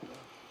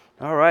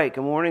All right,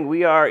 good morning.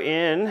 We are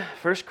in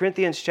 1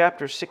 Corinthians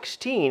chapter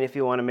 16, if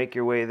you want to make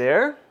your way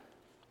there.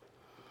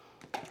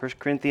 1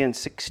 Corinthians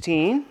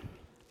 16.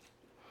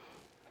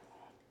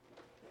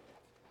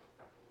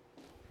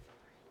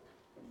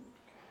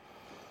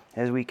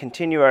 As we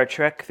continue our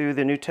trek through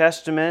the New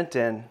Testament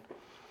and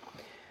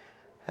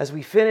as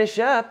we finish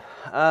up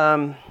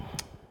the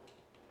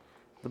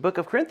book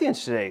of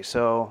Corinthians today.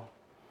 So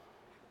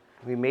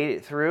we made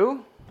it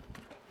through,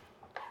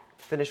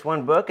 finished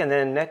one book, and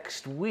then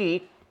next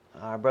week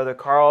our brother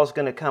Carl is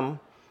going to come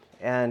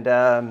and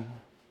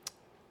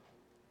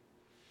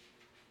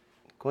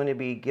going to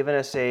be giving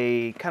us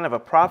a kind of a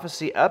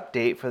prophecy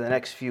update for the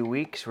next few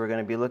weeks. We're going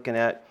to be looking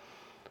at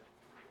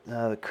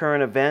the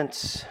current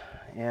events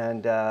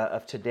and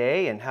of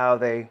today and how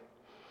they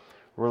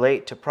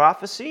relate to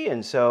prophecy.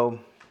 And so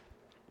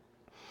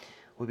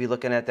we'll be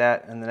looking at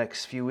that in the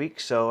next few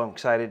weeks. So I'm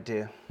excited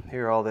to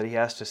hear all that he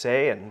has to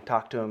say and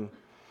talk to him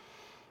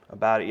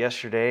about it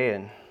yesterday,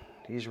 and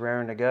he's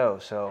raring to go.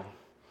 So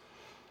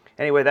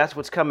anyway, that's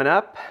what's coming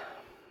up.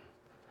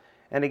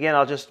 And again,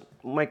 I'll just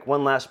make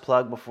one last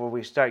plug before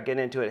we start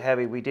getting into it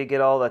heavy. We did get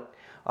all the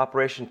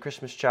Operation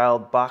Christmas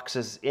Child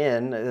boxes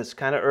in. It's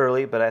kind of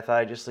early, but I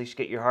thought I'd just at least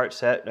get your heart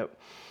set.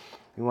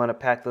 We want to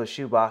pack those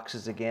shoe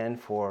boxes again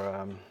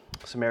for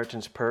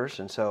Samaritan's Purse,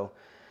 and so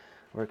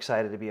we're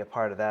excited to be a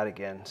part of that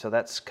again. So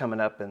that's coming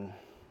up in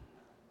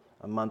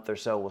a month or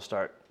so. We'll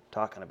start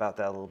talking about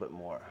that a little bit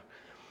more.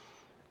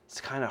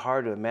 It's kind of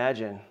hard to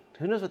imagine.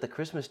 Who knows what the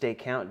Christmas Day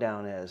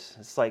countdown is?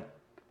 It's like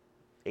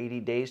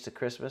 80 days to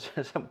Christmas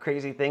or some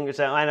crazy thing or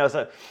something. I know.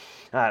 So,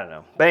 I don't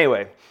know. But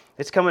anyway,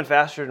 it's coming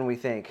faster than we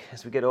think.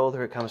 As we get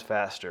older, it comes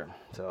faster.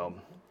 So,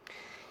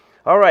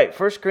 all right,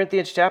 1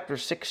 Corinthians chapter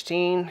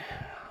 16.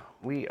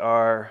 We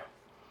are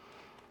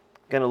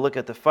going to look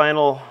at the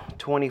final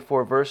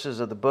 24 verses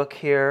of the book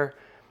here.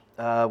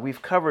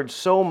 We've covered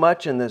so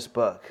much in this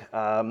book.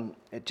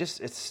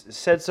 It's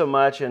said so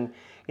much, and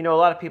a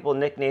lot of people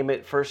nickname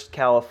it First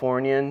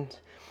Californian,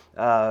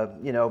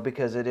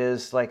 because it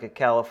is like a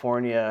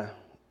California,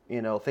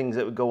 things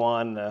that would go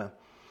on,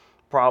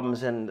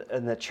 problems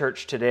in the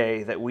church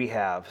today that we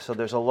have. So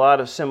there's a lot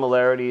of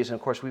similarities, and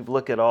of course we've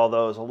looked at all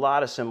those, a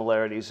lot of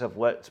similarities of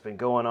what's been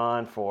going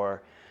on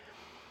for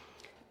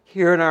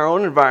here in our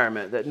own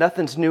environment, that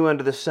nothing's new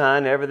under the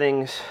sun,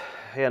 everything's,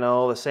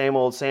 the same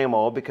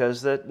old,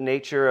 because the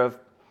nature of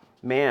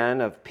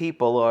man, of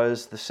people,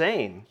 is the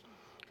same.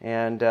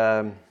 And,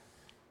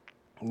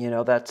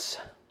 that's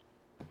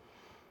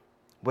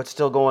what's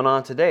still going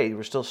on today.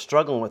 We're still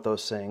struggling with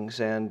those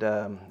things. And,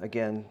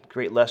 again,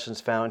 great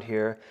lessons found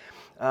here.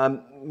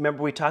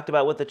 Remember, we talked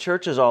about what the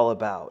church is all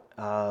about.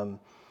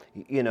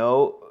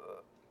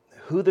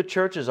 Who the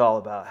church is all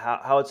about,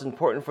 how it's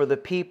important for the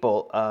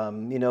people.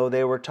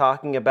 They were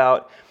talking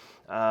about,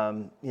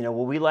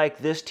 we like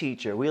this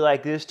teacher,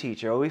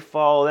 or we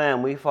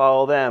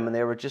follow them, and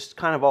they were just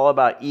kind of all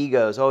about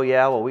egos. Oh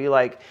yeah, well we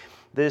like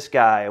this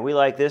guy, we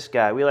like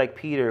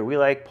Peter, we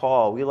like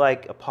Paul, we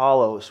like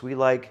Apollos, we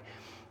like,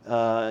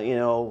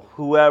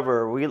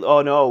 whoever.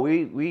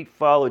 We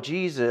follow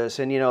Jesus,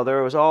 and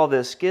there was all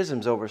this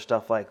schisms over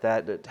stuff like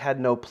that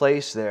had no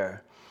place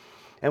there.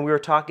 And we were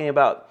talking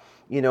about,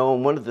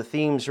 one of the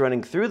themes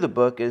running through the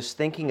book is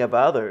thinking of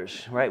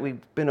others, right?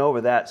 We've been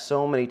over that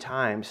so many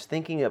times,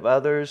 thinking of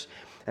others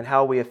and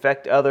how we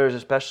affect others,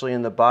 especially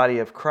in the body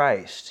of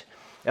Christ.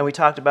 And we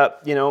talked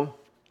about,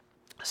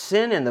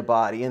 sin in the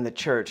body, in the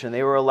church, and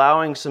they were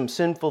allowing some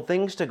sinful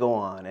things to go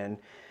on,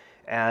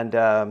 and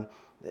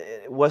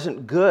it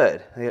wasn't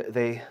good.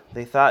 They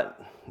thought,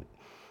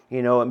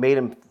 it made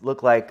them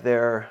look like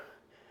they're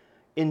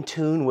in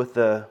tune with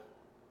the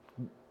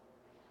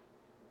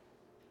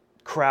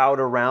crowd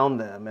around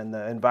them and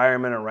the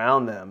environment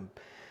around them.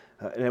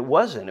 And it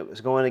wasn't. It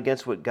was going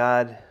against what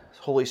God's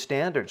holy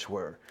standards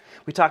were.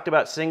 We talked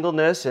about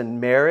singleness and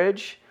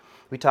marriage.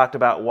 We talked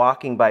about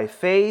walking by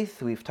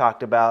faith. We've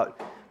talked about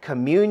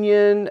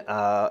communion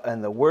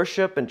and the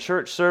worship and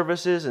church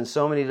services in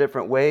so many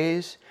different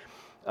ways.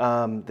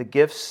 The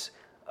gifts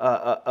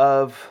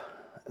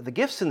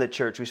in the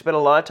church. We spent a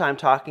lot of time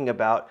talking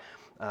about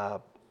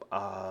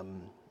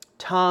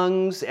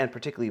tongues and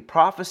particularly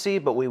prophecy,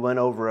 but we went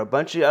over a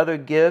bunch of other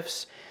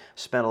gifts,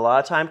 spent a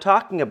lot of time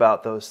talking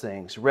about those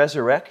things.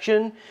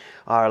 Resurrection,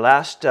 our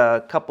last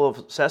couple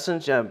of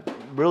sessions,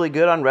 really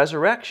good on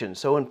resurrection,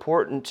 so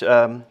important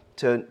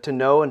to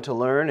know and to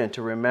learn and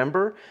to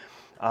remember.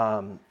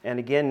 And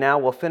again, now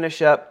we'll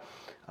finish up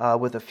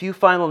with a few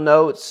final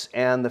notes,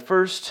 and the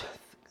first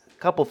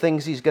couple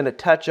things he's going to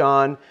touch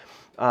on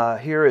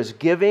here is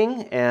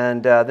giving,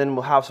 and then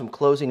we'll have some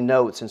closing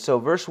notes. And so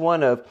verse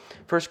 1 of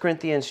 1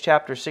 Corinthians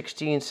chapter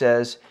 16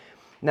 says,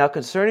 "Now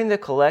concerning the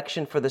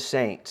collection for the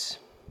saints,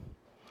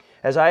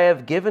 as I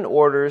have given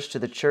orders to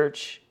the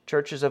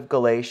churches of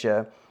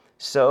Galatia,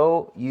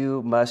 so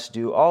you must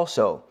do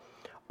also.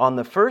 On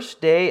the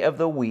first day of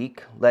the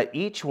week, let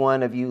each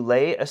one of you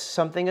lay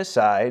something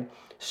aside,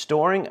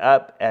 storing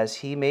up as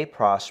he may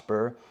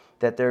prosper,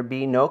 that there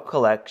be no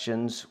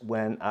collections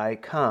when I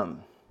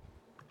come."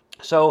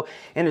 So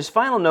in his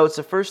final notes,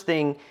 the first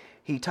thing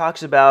he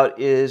talks about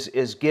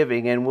is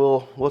giving, and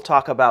we'll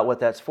talk about what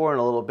that's for in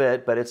a little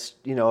bit. But it's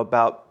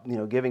about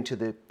giving to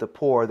the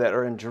poor that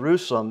are in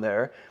Jerusalem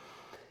there.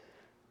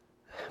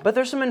 But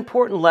there's some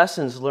important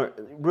lessons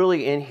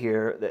really in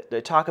here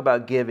that talk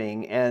about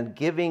giving, and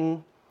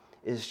giving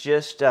is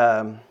just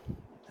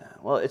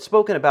it's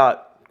spoken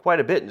about quite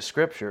a bit in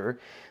Scripture.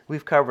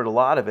 We've covered a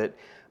lot of it.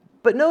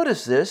 But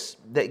notice this,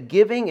 that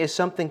giving is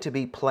something to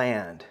be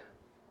planned.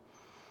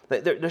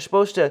 They're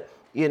supposed to,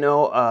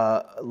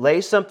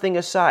 lay something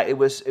aside. It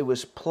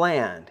was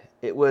planned.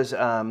 It was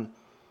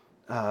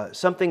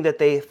something that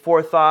they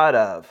forethought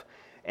of.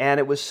 And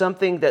it was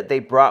something that they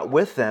brought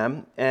with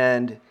them.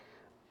 And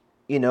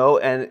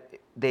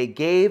they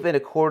gave in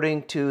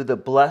according to the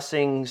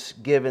blessings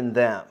given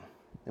them.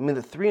 I mean,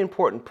 the three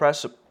important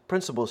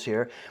principles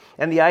here.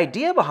 And the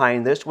idea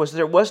behind this was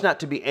there was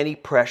not to be any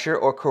pressure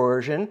or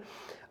coercion,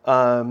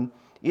 given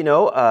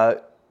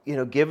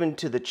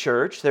to the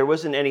church. There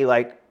wasn't any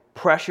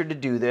pressure to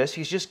do this.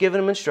 He's just giving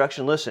them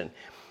instruction. Listen,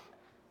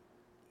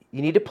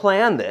 you need to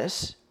plan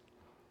this,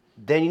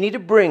 then you need to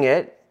bring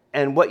it,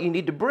 and what you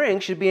need to bring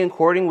should be in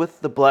according with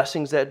the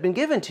blessings that have been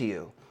given to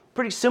you.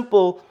 Pretty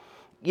simple,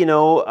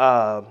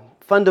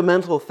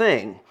 fundamental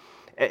thing.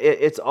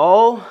 It's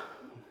all...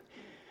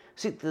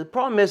 See, the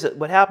problem is that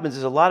what happens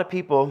is a lot of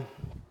people,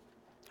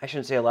 I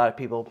shouldn't say a lot of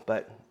people,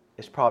 but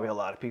it's probably a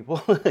lot of people.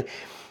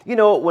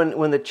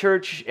 When the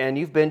church, and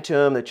you've been to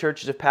them, the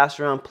churches have passed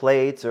around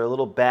plates or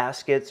little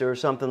baskets or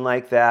something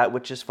like that,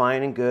 which is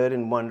fine and good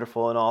and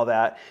wonderful and all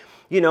that.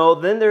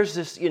 Then there's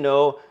this,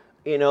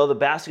 the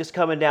basket's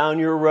coming down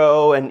your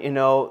row, and,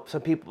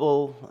 some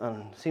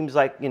people, seems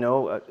like,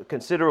 a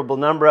considerable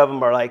number of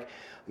them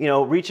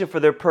are reaching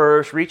for their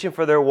purse, reaching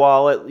for their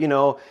wallet,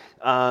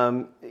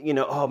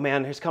 oh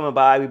man, he's coming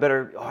by. I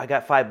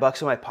got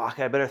 $5 in my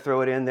pocket. I better throw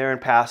it in there and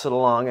pass it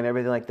along and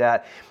everything like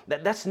that.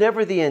 That's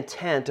never the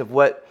intent of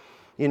what,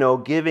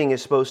 giving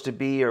is supposed to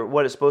be, or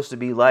what it's supposed to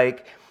be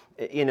like,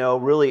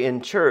 really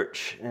in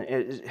church.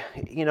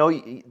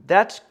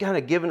 That's kind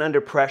of given under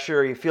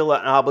pressure. You feel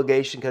an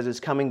obligation because it's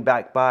coming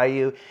back by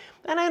you.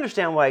 And I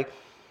understand why,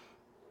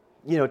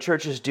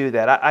 churches do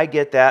that. I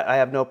get that. I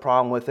have no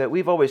problem with it.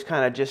 We've always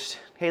kind of just,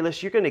 hey,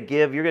 listen, you're going to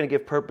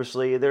give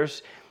purposely.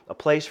 There's a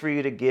place for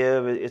you to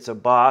give. It's a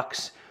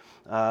box,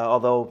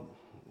 although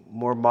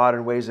more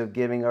modern ways of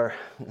giving are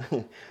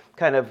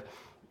kind of,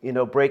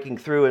 breaking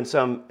through in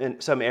some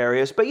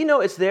areas. But,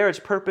 it's there. It's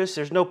purpose.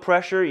 There's no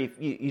pressure.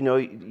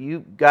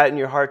 You got it in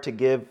your heart to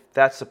give.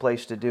 That's the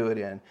place to do it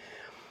in.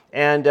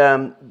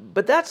 And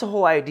but that's the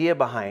whole idea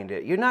behind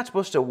it. You're not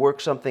supposed to work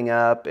something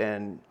up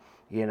and,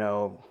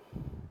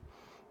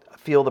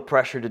 feel the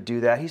pressure to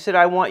do that. He said,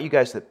 I want you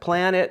guys to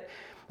plan it.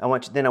 I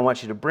want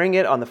you to bring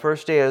it on the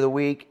first day of the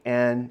week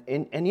and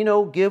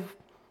give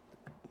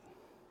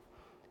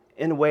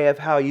in a way of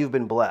how you've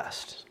been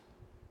blessed.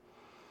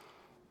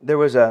 There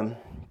was a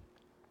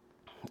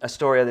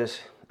story of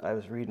this, I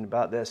was reading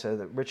about this,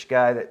 the rich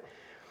guy that,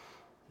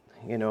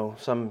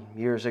 some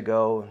years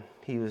ago,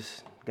 he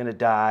was going to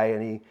die,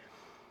 and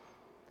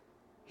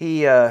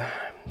he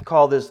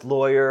called his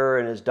lawyer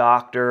and his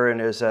doctor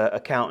and his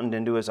accountant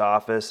into his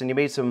office, and he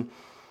made some,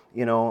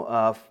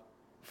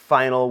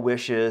 final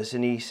wishes,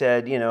 and he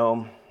said, he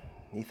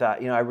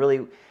thought, I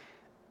really,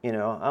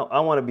 I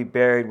want to be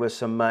buried with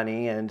some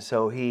money, and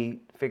so he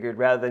figured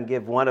rather than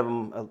give one of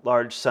them a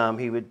large sum,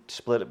 he would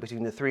split it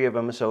between the three of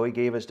them. So he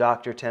gave his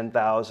doctor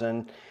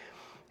 $10,000,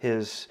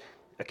 his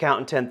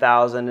accountant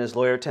 $10,000, his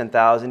lawyer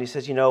 $10,000. He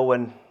says,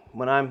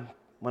 when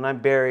I'm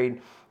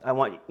buried, I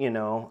want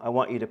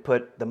you to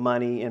put the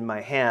money in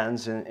my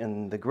hands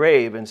in the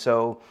grave. And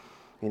so,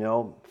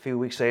 a few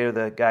weeks later,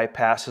 the guy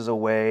passes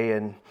away,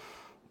 and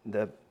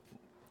the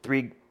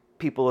three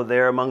people are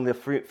there among the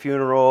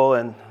funeral,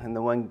 and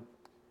the one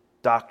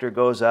doctor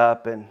goes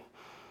up and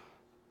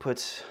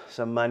puts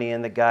some money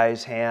in the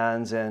guy's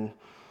hands, and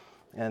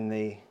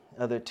the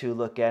other two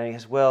look at it, and he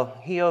says, well,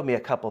 he owed me a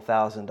couple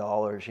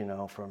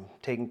 $1,000s, from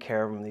taking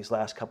care of him these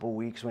last couple of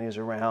weeks when he was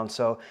around.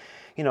 So,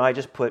 I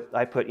put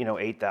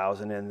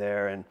 $8,000 in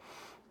there, and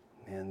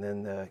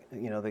then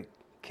the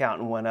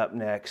accountant went up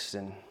next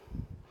and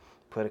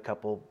put a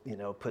couple,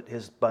 put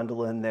his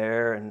bundle in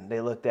there, and they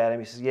looked at him.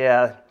 He says,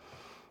 yeah,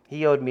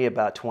 he owed me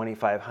about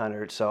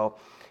 $2,500. So,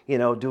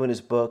 doing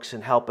his books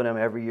and helping him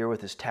every year with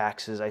his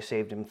taxes, I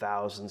saved him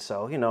thousands.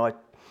 So,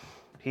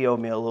 he owed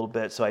me a little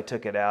bit, so I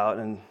took it out,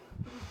 and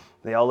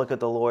they all look at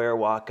the lawyer,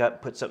 walk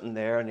up, put something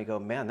there, and they go,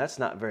 man, that's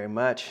not very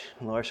much.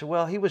 And the lawyer said,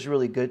 well, he was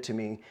really good to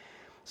me,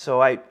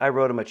 so I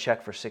wrote him a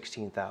check for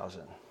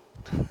 $16,000.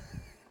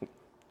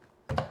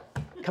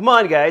 Come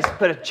on, guys,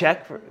 put a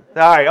check for...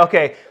 All right,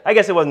 okay, I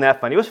guess it wasn't that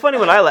funny. It was funny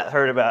when I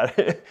heard about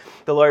it.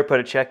 The lawyer put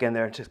a check in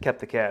there and just kept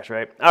the cash,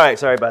 right? All right,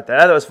 sorry about that.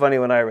 I thought it was funny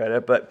when I read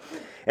it, but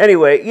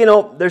anyway,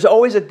 there's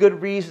always a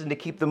good reason to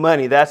keep the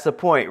money. That's the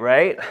point,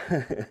 right?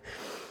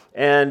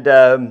 And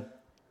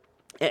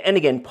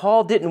again,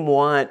 Paul didn't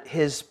want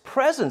his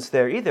presence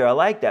there either. I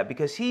like that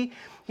because he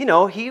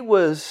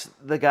was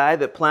the guy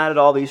that planted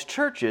all these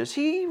churches.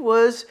 He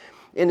was,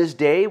 in his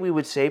day, we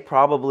would say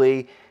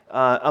probably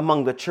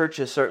among the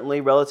churches,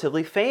 certainly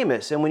relatively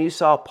famous. And when you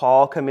saw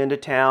Paul come into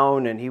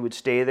town and he would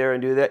stay there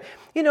and do that,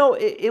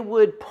 it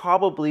would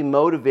probably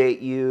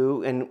motivate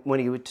you, and when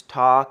he would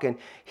talk, and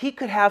he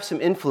could have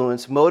some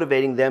influence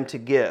motivating them to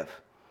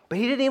give. But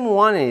he didn't even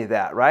want any of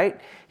that,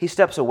 right? He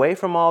steps away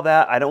from all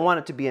that. I don't want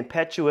it to be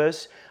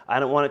impetuous. I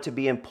don't want it to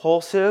be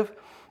impulsive.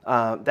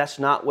 That's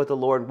not what the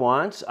Lord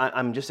wants.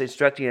 I'm just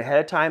instructing you ahead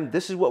of time.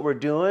 This is what we're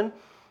doing.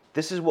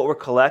 This is what we're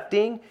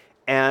collecting.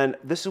 And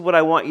this is what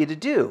I want you to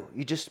do.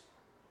 You just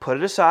put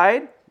it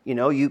aside.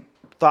 You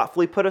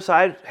thoughtfully put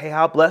aside, hey,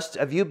 how blessed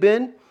have you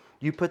been?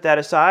 You put that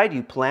aside,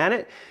 you plan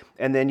it,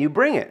 and then you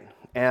bring it.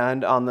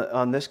 And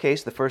on this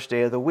case, the first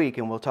day of the week,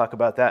 and we'll talk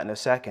about that in a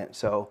second.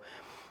 So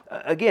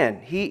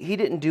again, he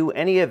didn't do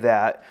any of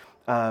that.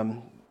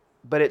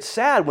 But it's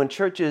sad when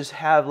churches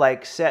have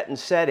like set and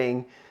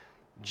setting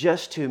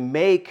just to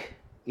make,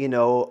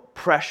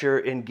 pressure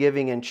in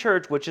giving in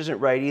church, which isn't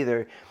right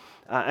either.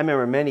 I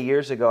remember many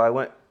years ago, I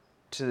went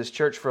to this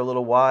church for a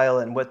little while,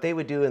 and what they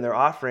would do in their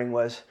offering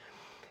was,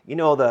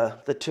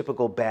 the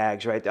typical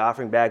bags, right? The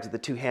offering bags with the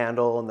two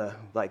handle and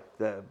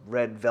the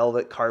red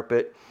velvet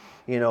carpet,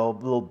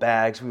 little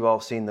bags. We've all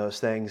seen those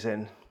things.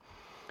 And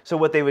so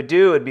what they would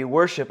do would be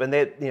worship, and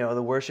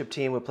the worship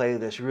team would play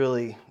this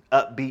really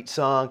upbeat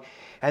song,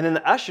 and then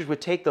the ushers would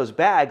take those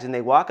bags and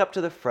they walk up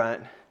to the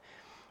front.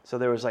 So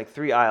there was like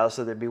 3 aisles,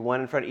 so there'd be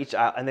one in front of each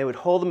aisle, and they would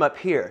hold them up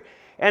here.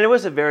 And it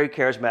was a very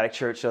charismatic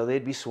church, so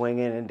they'd be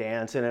swinging and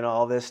dancing and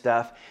all this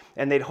stuff.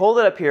 And they'd hold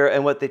it up here,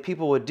 and what the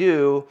people would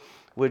do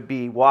would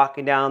be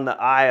walking down the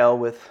aisle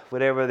with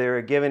whatever they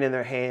were given in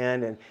their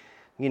hand, and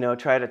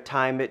try to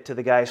time it to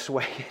the guy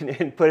swaying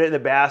and put it in the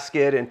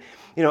basket. And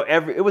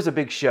it was a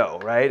big show,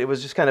 right? It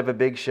was just kind of a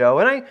big show.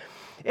 And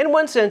in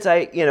one sense,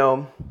 it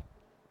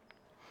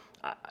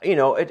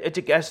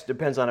I guess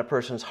depends on a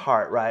person's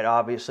heart, right?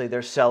 Obviously,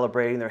 they're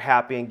celebrating, they're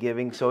happy and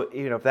giving. So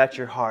if that's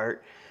your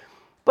heart.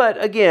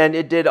 But again,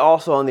 it did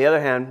also, on the other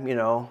hand,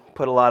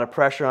 put a lot of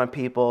pressure on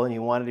people, and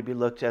you wanted to be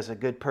looked as a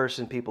good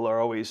person. People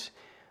are always,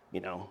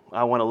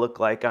 I want to look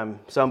like I'm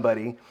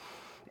somebody.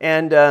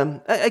 And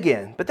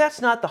again, but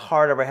that's not the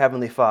heart of our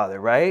Heavenly Father,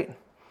 right?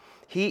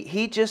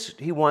 He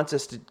wants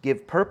us to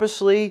give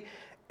purposely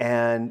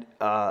and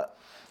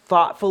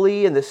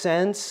thoughtfully, in the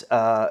sense,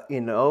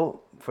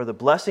 for the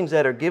blessings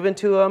that are given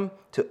to him,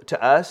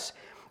 to us,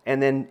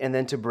 and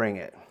then to bring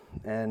it.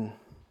 And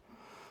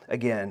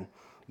again,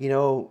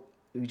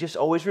 you just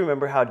always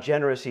remember how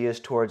generous he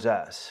is towards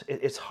us.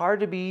 It's hard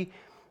to be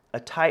a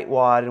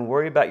tightwad and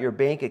worry about your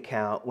bank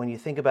account when you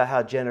think about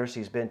how generous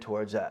he's been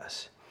towards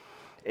us.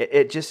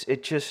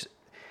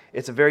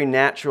 It's a very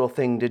natural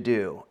thing to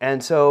do.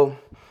 And so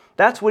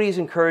that's what he's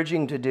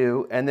encouraging to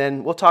do. And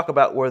then we'll talk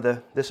about where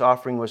this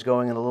offering was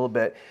going in a little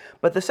bit.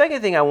 But the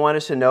second thing I want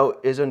us to note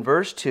is in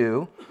verse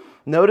 2,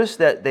 notice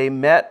that they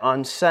met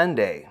on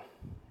Sunday.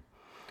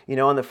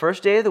 On the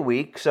first day of the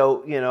week.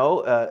 So,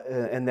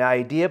 and the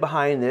idea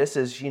behind this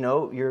is,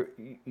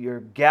 you're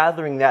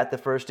gathering that the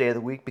first day of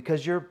the week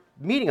because you're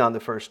meeting on the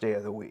first day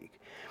of the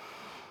week.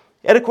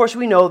 And of course,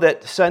 we know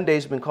that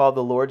Sunday's been called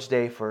the Lord's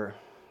Day for,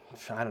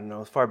 I don't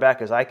know, as far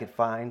back as I could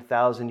find,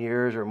 1,000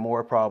 years or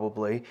more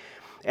probably.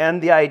 And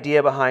the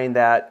idea behind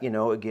that,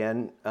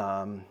 again,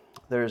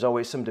 there's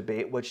always some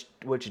debate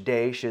which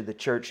day should the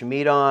church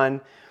meet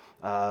on.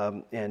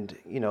 And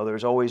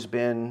there's always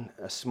been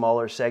a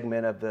smaller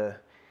segment of the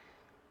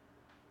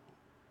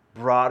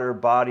broader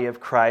body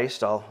of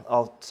Christ.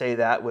 I'll say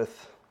that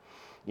with,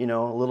 a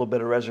little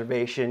bit of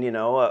reservation,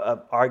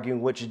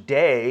 arguing which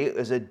day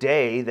is a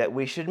day that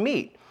we should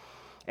meet.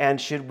 And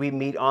should we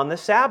meet on the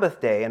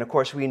Sabbath day? And of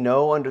course, we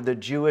know under the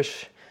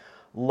Jewish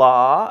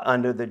law,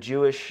 under the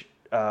Jewish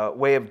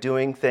way of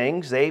doing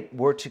things, they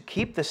were to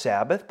keep the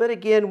Sabbath. But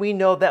again, we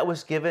know that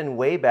was given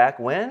way back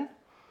when?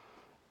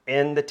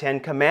 In the Ten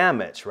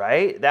Commandments,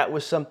 right? That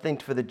was something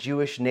for the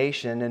Jewish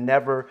nation and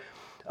never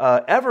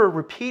ever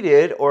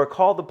repeated or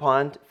called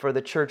upon for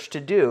the church to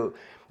do.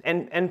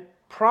 And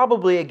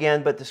probably,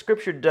 again, but the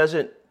scripture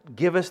doesn't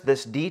give us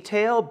this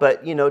detail,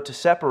 but, to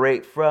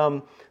separate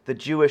from the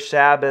Jewish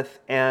Sabbath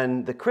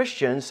and the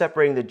Christians,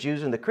 separating the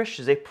Jews and the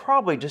Christians, they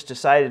probably just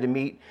decided to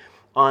meet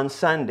on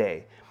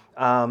Sunday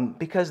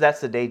because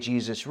that's the day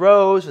Jesus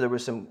rose. There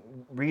was some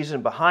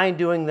reason behind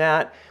doing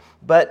that.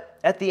 But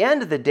at the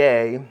end of the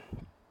day,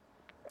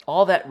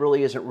 all that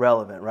really isn't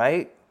relevant,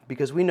 right?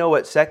 Because we know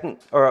what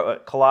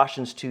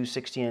Colossians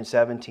 2:16 and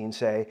 17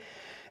 say.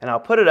 And I'll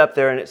put it up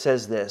there, and it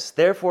says this: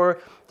 "Therefore,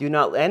 do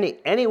not let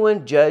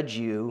anyone judge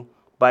you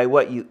by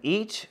what you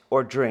eat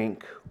or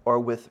drink, or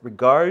with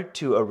regard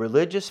to a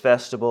religious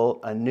festival,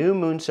 a new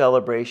moon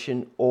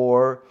celebration,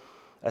 or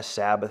a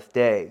Sabbath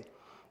day.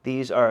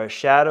 These are a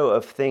shadow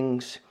of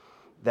things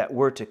that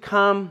were to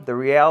come. The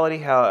reality,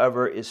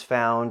 however, is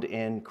found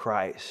in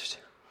Christ."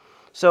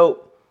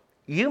 So,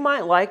 you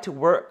might like to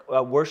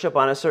worship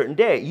on a certain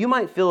day. You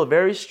might feel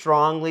very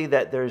strongly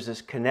that there's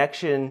this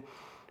connection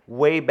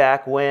way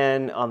back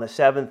when on the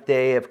seventh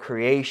day of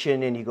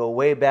creation, and you go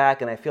way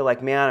back, and I feel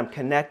like, man, I'm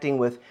connecting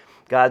with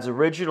God's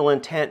original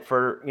intent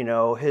for,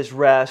 his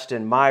rest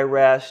and my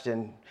rest,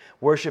 and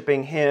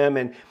worshiping Him.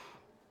 And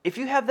if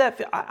you have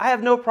that, I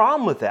have no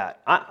problem with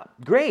that.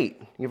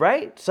 Great,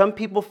 right? Some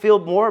people feel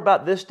more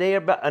about this day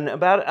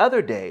about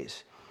other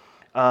days.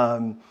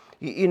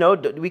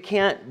 We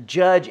can't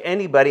judge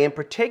anybody in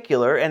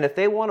particular, and if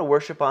they want to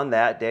worship on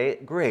that day,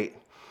 great.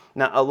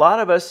 Now, a lot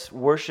of us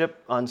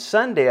worship on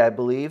Sunday, I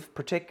believe,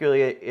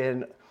 particularly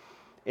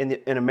in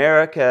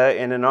America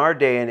and in our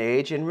day and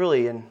age, and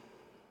really in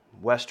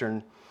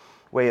Western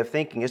way of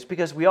thinking. It's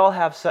because we all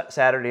have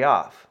Saturday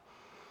off.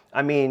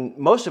 I mean,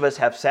 most of us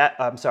have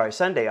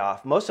Sunday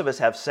off. Most of us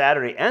have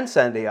Saturday and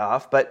Sunday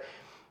off, but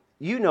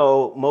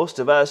most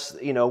of us,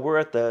 we're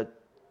at the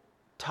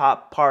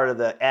top part of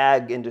the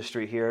ag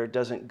industry here. It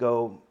doesn't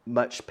go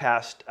much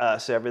past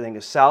us. Everything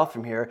is south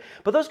from here.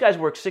 But those guys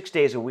work 6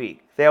 days a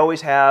week. They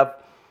always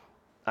have.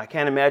 I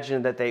can't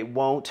imagine that they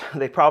won't.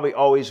 They probably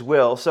always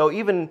will. So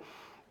even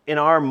in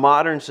our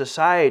modern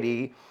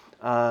society,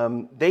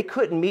 they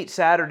couldn't meet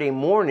Saturday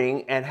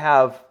morning and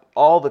have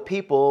all the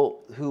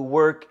people who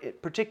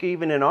work, particularly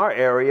even in our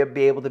area,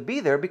 be able to be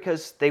there,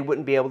 because they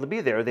wouldn't be able to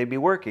be there. They'd be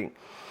working.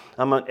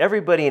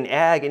 Everybody in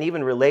ag and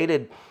even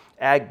related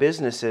ag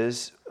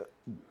businesses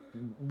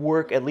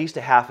work at least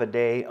a half a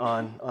day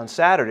on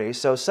Saturday.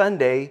 So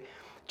Sunday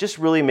just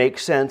really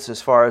makes sense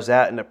as far as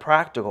that in a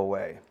practical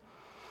way.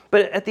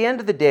 But at the end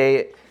of the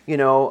day,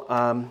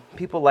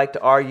 people like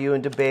to argue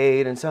and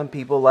debate, and some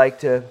people like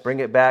to bring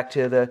it back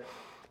to the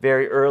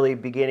very early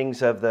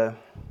beginnings of the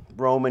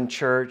Roman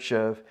Church,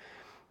 of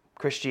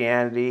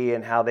Christianity,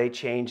 and how they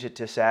changed it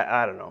to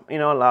I don't know,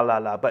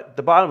 But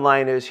the bottom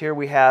line is, here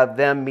we have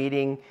them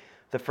meeting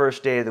the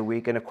first day of the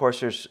week, and of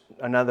course there's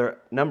another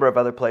number of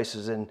other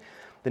places in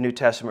the New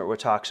Testament where it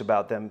talks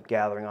about them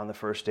gathering on the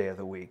first day of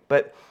the week.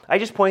 But I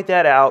just point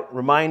that out,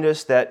 remind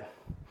us that,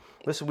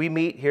 listen, we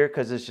meet here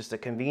because it's just a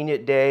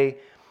convenient day.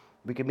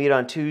 We can meet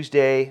on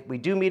Tuesday. We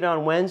do meet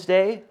on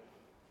Wednesday.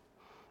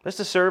 That's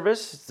the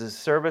service. The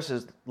service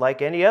is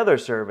like any other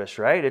service,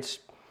 right? It's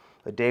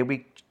a day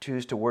we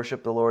choose to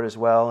worship the Lord as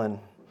well. And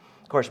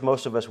of course,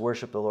 most of us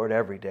worship the Lord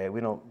every day.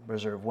 We don't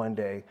reserve one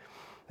day.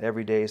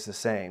 Every day is the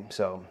same.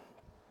 So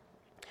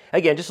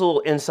again, just a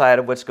little insight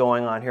of what's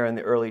going on here in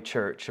the early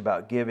church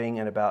about giving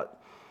and about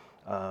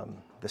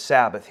the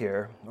Sabbath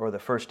here, or the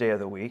first day of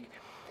the week.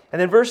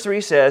 And then verse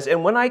 3 says,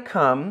 "And when I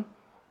come,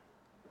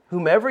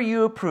 whomever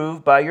you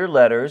approve by your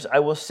letters, I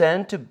will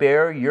send to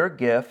bear your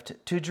gift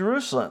to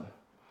Jerusalem.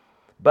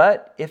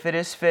 But if it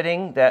is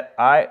fitting that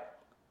I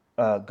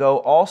go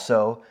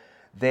also,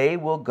 they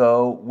will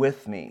go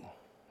with me."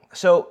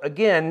 So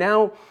again,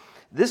 now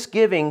this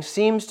giving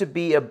seems to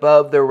be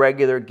above their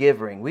regular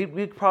giving.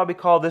 We'd probably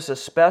call this a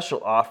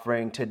special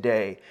offering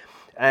today.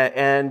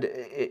 And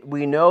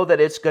we know that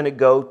it's going to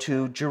go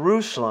to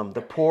Jerusalem,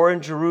 the poor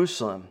in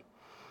Jerusalem.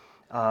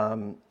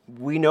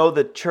 We know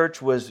the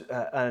church was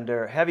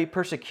under heavy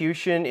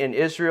persecution in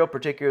Israel,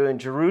 particularly in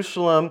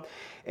Jerusalem,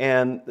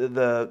 and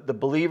the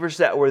believers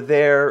that were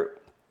there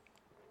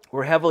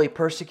were heavily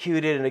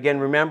persecuted. And again,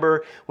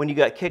 remember, when you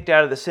got kicked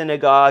out of the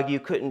synagogue, you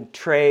couldn't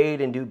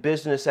trade and do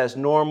business as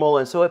normal,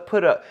 and so it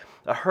put a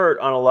hurt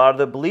on a lot of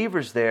the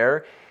believers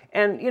there.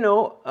 And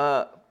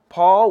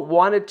Paul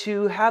wanted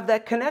to have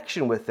that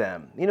connection with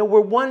them.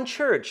 We're one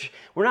church.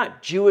 We're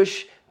not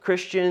Jewish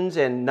Christians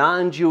and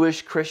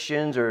non-Jewish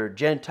Christians or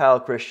Gentile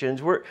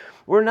Christians.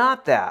 We're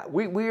not that.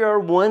 We are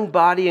one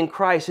body in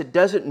Christ. It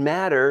doesn't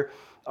matter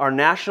our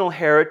national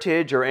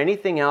heritage or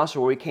anything else or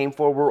where we came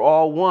from. We're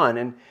all one,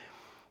 and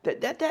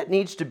that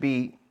needs to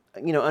be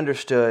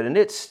understood. And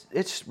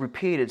it's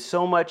repeated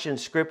so much in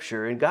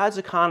Scripture. In God's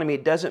economy,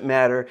 it doesn't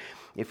matter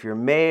if you're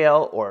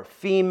male or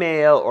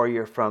female, or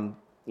you're from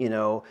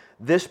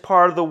this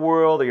part of the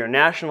world, or your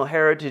national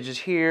heritage is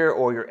here,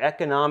 or your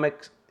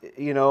economic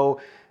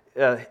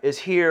is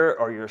here,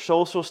 or your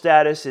social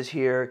status is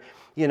here.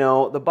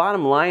 The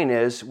bottom line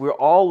is we're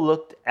all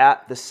looked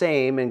at the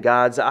same in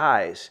God's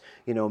eyes.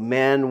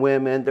 Men,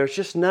 women, there's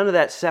just none of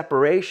that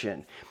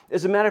separation.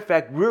 As a matter of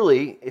fact,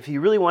 really, if you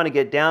really want to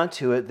get down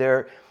to it,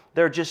 there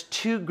are just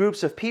two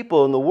groups of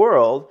people in the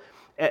world,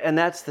 and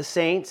that's the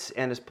saints,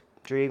 and as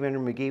Dreven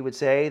McGee would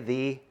say,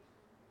 the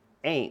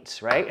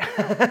ain'ts, right?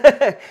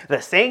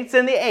 The saints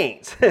and the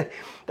ain'ts.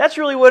 That's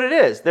really what it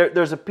is.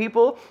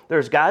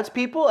 There's God's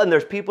people, and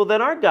there's people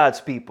that aren't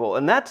God's people,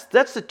 and that's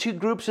the two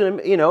groups.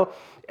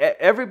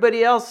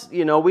 Everybody else,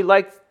 we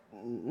like,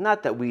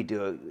 not that we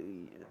do,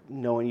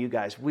 knowing you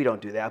guys, we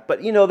don't do that,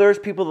 but there's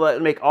people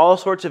that make all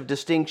sorts of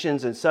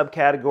distinctions and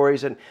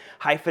subcategories and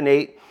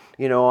hyphenate.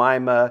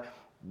 I'm a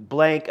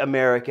blank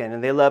American,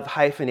 and they love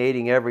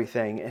hyphenating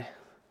everything.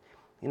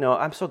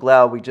 I'm so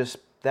glad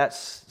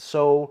that's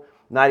so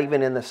not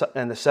even in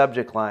the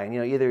subject line.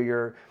 Either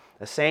you're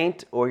a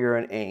saint or you're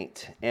an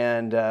ain't.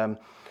 And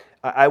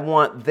I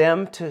want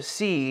them to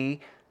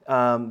see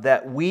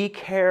that we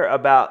care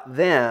about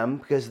them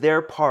because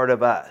they're part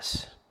of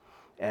us.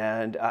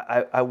 And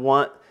I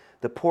want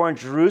the poor in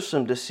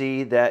Jerusalem to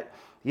see that,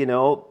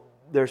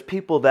 there's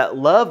people that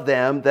love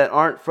them that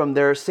aren't from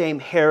their same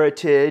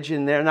heritage,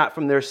 and they're not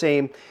from their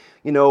same,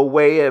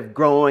 way of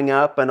growing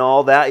up and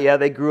all that. Yeah,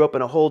 they grew up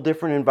in a whole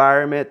different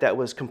environment that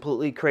was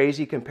completely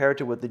crazy compared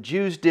to what the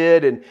Jews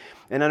did, and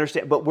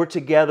understand. But we're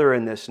together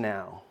in this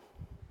now,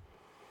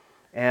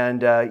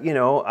 and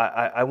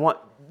I want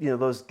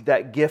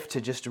that gift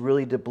to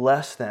really to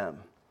bless them.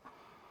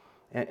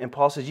 And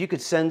Paul says you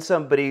could send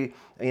somebody,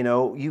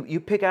 you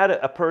pick out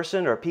a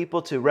person or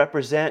people to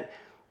represent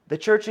the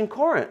church in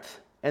Corinth,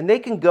 and they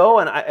can go.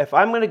 And if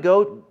I'm going to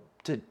go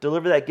to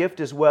deliver that gift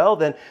as well,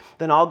 then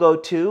I'll go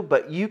too.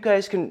 But you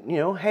guys can,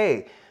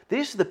 hey,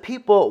 these are the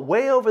people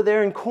way over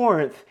there in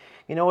Corinth.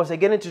 As they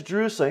get into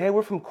Jerusalem, hey,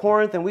 we're from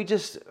Corinth, and we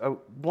just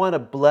want to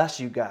bless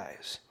you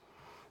guys.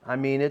 I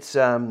mean, it's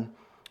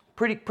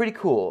pretty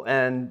cool,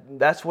 and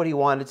that's what he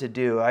wanted to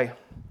do. I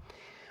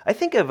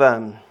think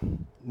of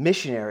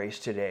missionaries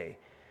today.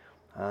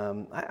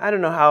 I don't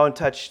know how in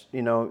touch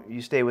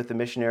you stay with the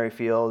missionary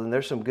field, and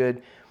there's some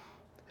good.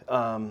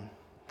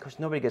 Of course,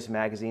 nobody gets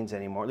magazines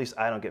anymore. At least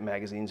I don't get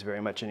magazines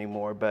very much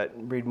anymore, but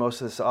read most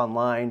of this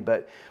online.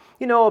 But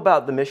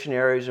about the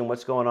missionaries and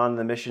what's going on in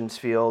the missions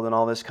field and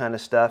all this kind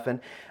of stuff. And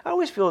I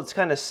always feel it's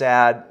kind of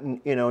sad,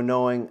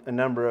 knowing a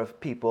number of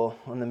people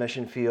on the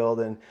mission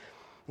field, and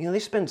they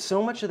spend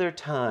so much of their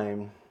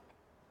time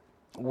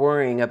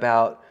worrying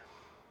about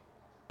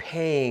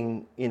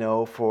paying,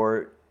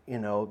 for,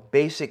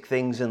 basic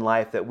things in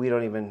life that we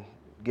don't even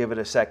give it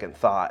a second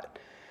thought.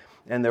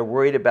 And they're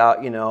worried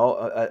about,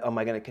 am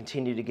I going to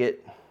continue to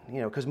get,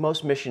 because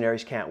most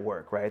missionaries can't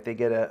work, right? They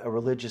get a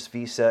religious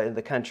visa in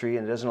the country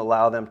and it doesn't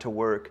allow them to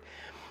work.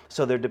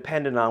 So they're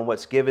dependent on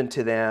what's given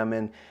to them.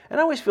 And I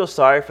always feel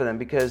sorry for them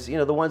because,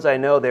 the ones I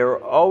know, they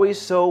were always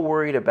so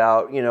worried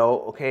about,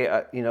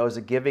 is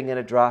the giving going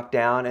to drop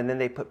down? And then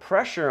they put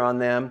pressure on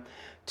them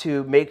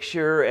to make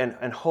sure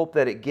and hope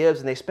that it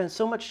gives. And they spend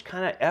so much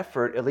kind of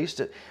effort, at least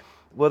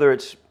whether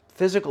it's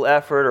physical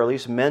effort or at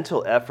least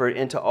mental effort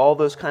into all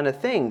those kind of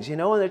things,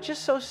 and it's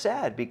just so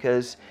sad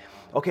because,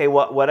 okay,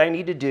 what I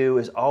need to do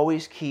is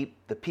always keep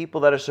the people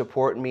that are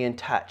supporting me in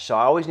touch. So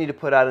I always need to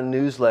put out a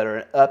newsletter,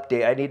 an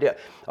update. I need to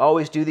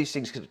always do these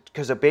things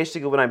because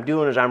basically what I'm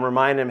doing is I'm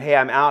reminding them, hey,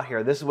 I'm out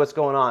here. This is what's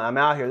going on. I'm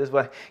out here. This is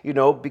what,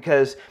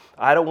 because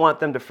I don't want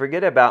them to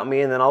forget about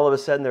me. And then all of a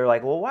sudden they're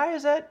like, well, why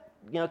is that,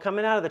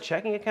 coming out of the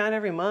checking account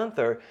every month?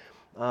 Or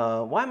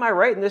why am I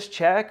writing this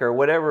check or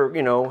whatever,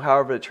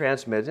 however it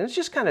transmits. And it's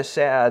just kind of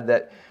sad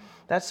that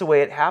that's the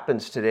way it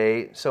happens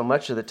today so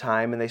much of the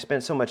time. And they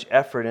spend so much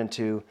effort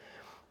into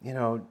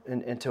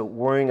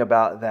worrying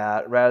about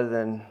that rather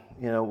than,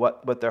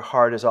 what their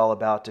heart is all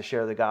about, to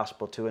share the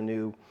gospel to a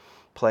new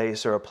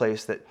place or a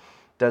place that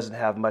doesn't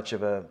have much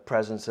of a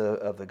presence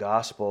of the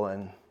gospel.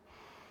 And,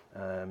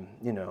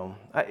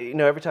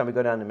 every time we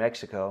go down to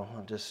Mexico,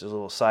 just as a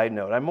little side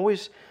note, I'm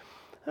always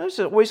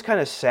kind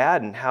of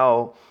saddened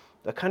how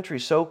the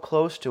country's so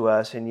close to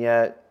us, and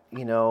yet,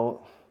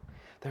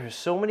 there's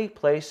so many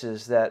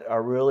places that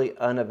are really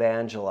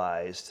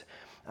unevangelized.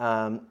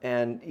 And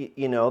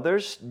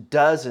there's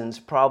dozens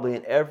probably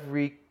in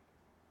every,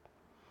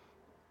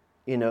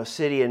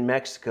 city in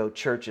Mexico,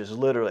 churches,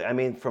 literally. I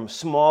mean, from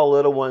small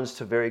little ones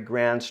to very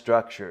grand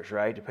structures,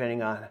 right?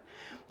 Depending on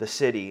the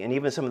city. And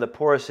even some of the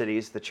poorest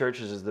cities, the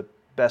churches is the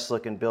best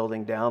looking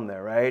building down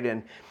there, right?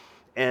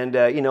 And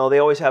they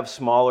always have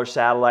smaller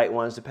satellite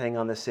ones depending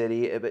on the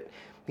city. But,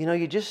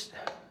 you just,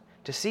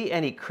 to see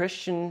any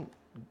Christian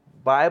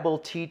Bible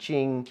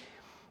teaching,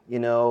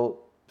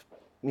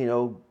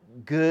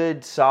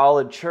 good,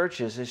 solid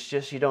churches, it's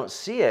just you don't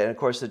see it. And of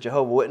course, the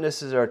Jehovah's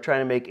Witnesses are trying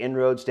to make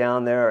inroads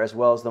down there, as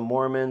well as the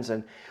Mormons.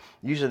 And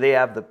usually they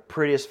have the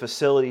prettiest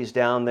facilities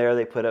down there.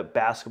 They put up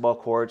basketball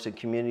courts and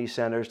community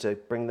centers to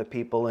bring the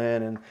people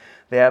in, and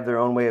they have their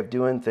own way of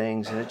doing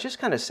things. And it's just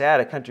kind of sad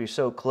a country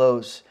so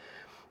close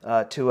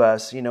to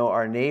us,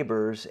 our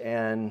neighbors,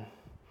 and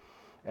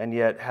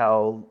yet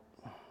how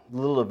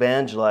little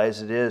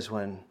evangelized it is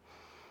when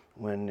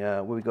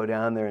we go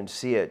down there and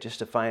see it. Just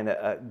to find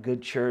a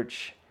good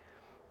church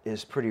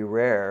is pretty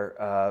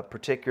rare,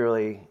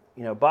 particularly,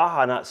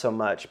 Baja not so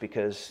much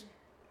because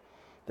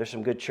there's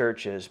some good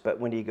churches, but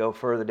when you go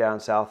further down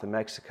south in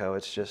Mexico,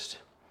 it's just...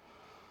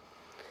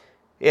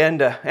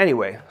 And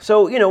anyway,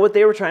 so, what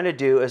they were trying to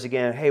do is,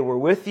 again, hey, we're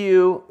with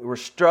you, we're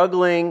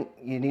struggling,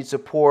 you need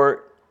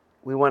support,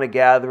 we want to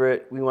gather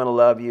it, we want to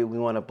love you, we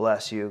want to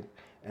bless you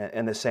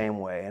in the same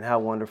way. And how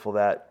wonderful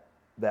that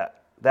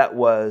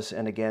was,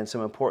 and again,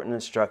 some important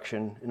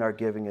instruction in our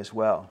giving as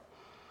well.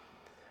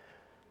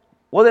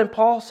 Well, then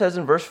Paul says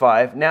in verse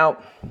 5,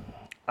 now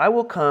I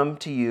will come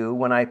to you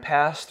when I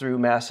pass through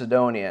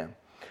Macedonia,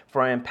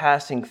 for I am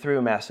passing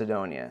through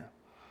Macedonia.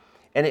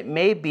 And it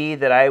may be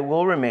that I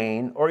will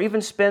remain, or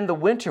even spend the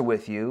winter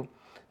with you,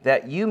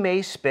 that you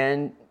may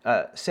send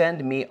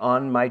me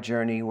on my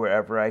journey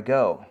wherever I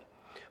go.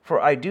 For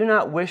I do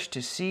not wish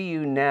to see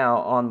you now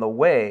on the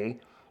way,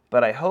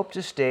 but I hope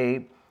to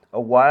stay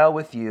a while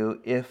with you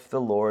if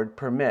the Lord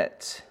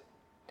permits.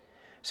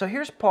 So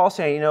here's Paul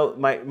saying,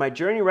 my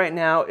journey right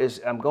now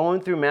is I'm going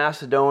through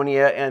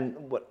Macedonia,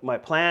 and what my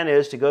plan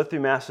is to go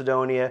through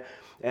Macedonia,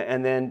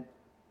 and then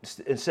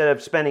instead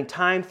of spending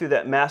time through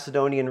that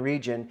Macedonian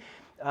region,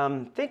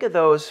 think of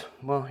those.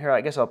 Well, here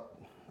I guess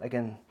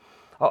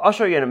I'll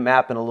show you in a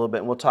map in a little bit,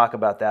 and we'll talk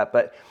about that.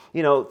 But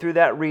through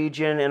that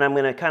region, and I'm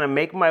going to kind of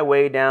make my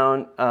way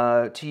down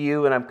to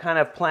you, and I'm kind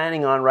of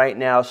planning on right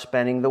now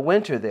spending the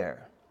winter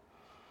there.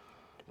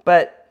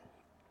 But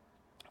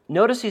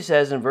notice he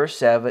says in verse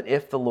 7,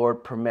 if the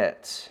Lord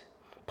permits.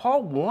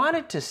 Paul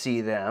wanted to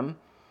see them,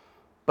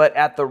 but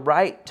at the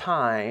right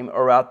time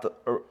or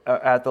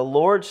at the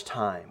Lord's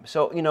time.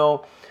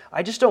 So,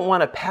 I just don't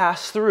want to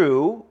pass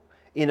through,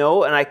 and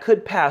I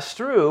could pass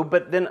through,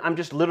 but then I'm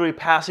just literally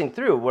passing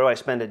through. What do I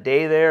spend a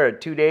day there or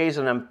 2 days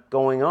and I'm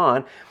going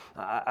on?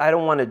 I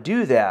don't want to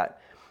do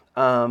that.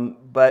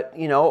 But,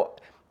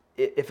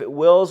 if it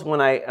wills, when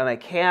I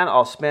can,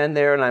 I'll spend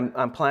there, and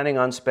I'm planning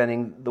on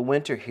spending the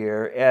winter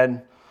here.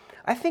 And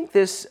I think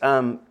this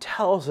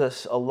tells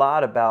us a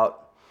lot about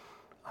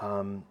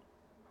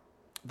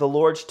the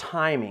Lord's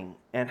timing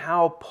and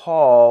how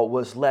Paul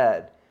was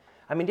led.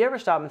 I mean, do you ever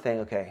stop and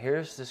think, okay,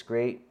 here's this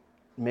great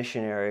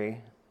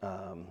missionary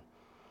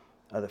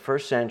of the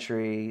first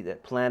century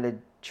that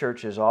planted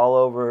churches all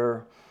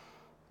over,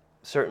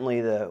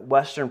 certainly the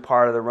western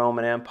part of the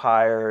Roman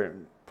Empire,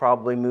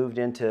 probably moved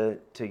into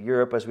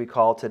Europe as we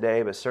call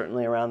today, but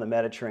certainly around the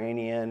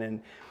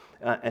Mediterranean,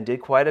 and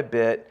did quite a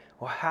bit.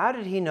 Well, how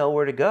did he know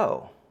where to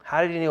go?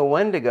 How did he know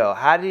when to go?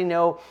 How did he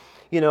know,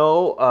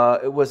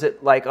 was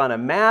it like on a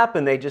map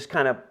and they just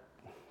kind of,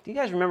 do you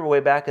guys remember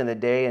way back in the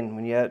day and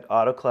when you had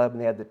Auto Club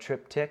and they had the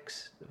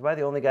triptychs? Am I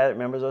the only guy that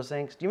remembers those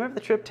things? Do you remember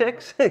the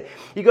triptychs?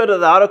 You go to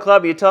the Auto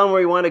Club, you tell them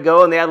where you want to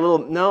go, and they had a little,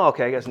 no,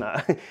 okay, I guess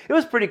not. It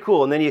was pretty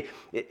cool. And then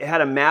it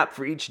had a map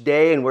for each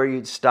day and where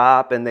you'd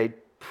stop, and they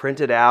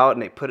print it out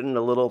and they put it in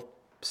a little,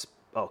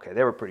 okay,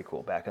 they were pretty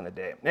cool back in the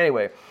day.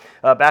 Anyway,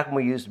 back when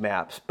we used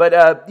maps.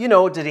 But,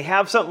 did he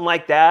have something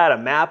like that, a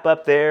map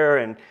up there?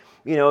 And,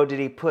 did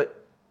he put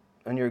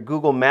on your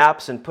Google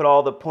Maps and put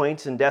all the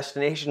points and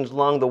destinations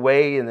along the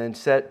way and then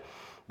set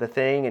the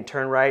thing and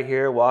turn right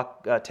here,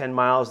 walk 10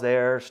 miles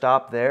there,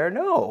 stop there?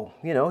 No,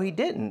 he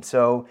didn't.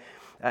 So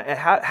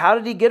how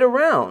did he get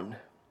around?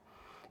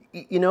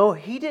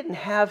 He didn't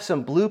have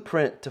some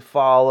blueprint to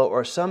follow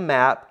or some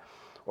map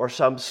or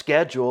some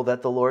schedule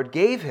that the Lord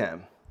gave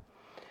him.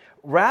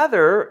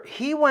 Rather,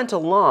 he went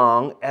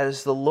along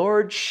as the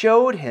Lord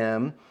showed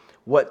him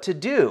what to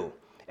do.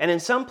 And in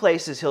some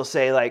places he'll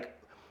say like,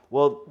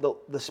 well,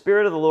 the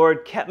Spirit of the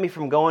Lord kept me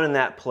from going in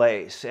that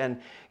place.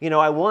 And,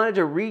 I wanted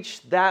to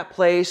reach that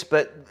place,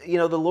 but,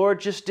 the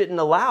Lord just didn't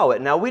allow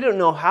it. Now, we don't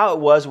know how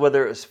it was,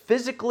 whether it was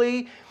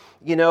physically,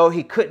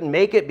 he couldn't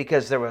make it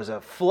because there was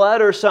a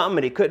flood or something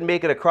and he couldn't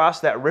make it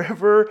across that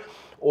river.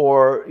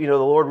 Or, the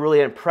Lord really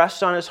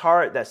impressed on his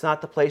heart, that's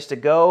not the place to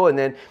go. And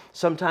then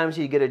sometimes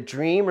you get a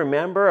dream,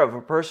 remember, of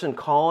a person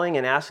calling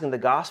and asking the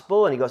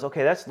gospel. And he goes,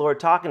 okay, that's the Lord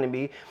talking to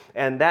me.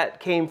 And that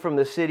came from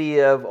the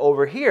city of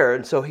over here.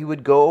 And so he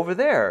would go over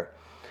there.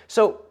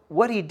 So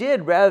what he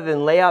did, rather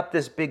than lay out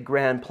this big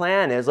grand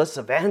plan, is let's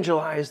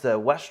evangelize the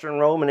Western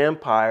Roman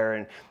Empire.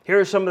 And here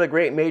are some of the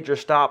great major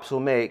stops we'll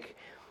make.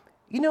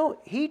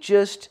 He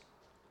just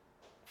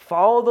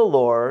followed the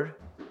Lord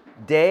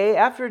day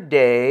after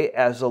day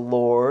as the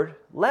Lord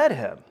led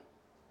him.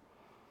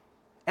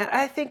 And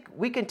I think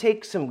we can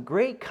take some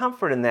great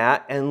comfort in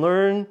that and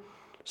learn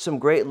some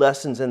great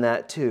lessons in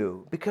that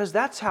too, because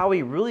that's how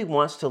he really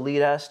wants to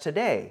lead us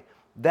today.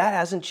 That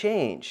hasn't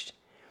changed.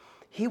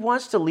 He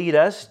wants to lead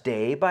us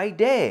day by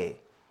day.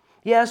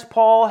 Yes,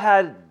 Paul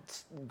had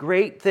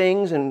great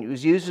things and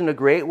was used in a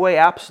great way,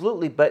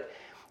 absolutely, but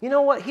you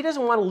know what? He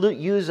doesn't want to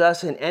use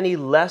us in any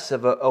less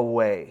of a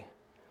way.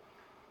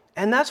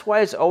 And that's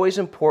why it's always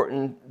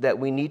important that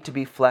we need to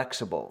be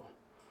flexible.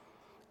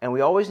 And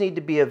we always need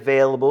to be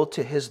available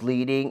to his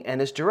leading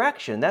and his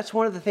direction. That's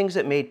one of the things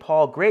that made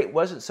Paul great. It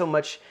wasn't so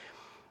much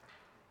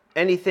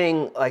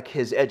anything like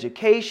his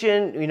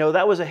education.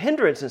 That was a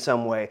hindrance in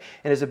some way.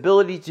 And his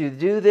ability to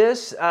do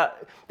this,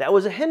 that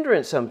was a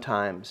hindrance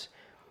sometimes.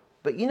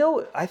 But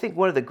I think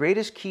one of the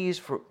greatest keys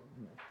for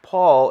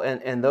Paul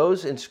and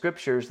those in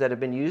scriptures that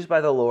have been used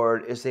by the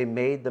Lord is they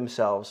made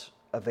themselves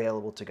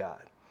available to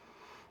God.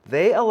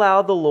 They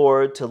allowed the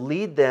Lord to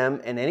lead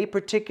them in any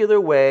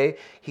particular way.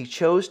 He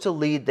chose to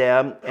lead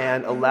them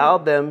and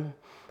allowed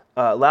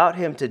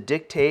him to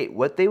dictate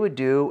what they would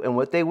do and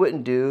what they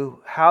wouldn't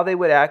do, how they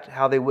would act,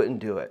 how they wouldn't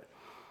do it.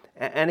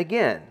 And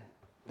again,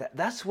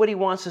 that's what he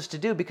wants us to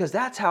do, because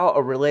that's how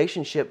a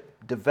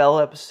relationship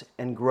develops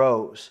and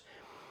grows.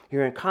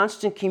 You're in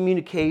constant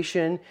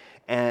communication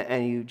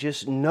and you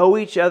just know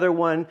each other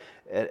one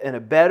in a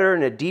better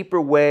and a deeper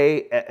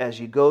way as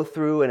you go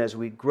through and as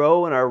we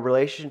grow in our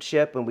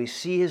relationship and we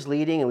see his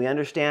leading and we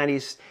understand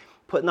he's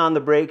putting on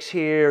the brakes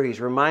here, he's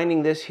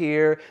reminding this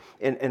here,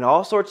 in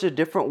all sorts of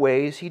different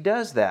ways he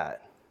does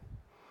that.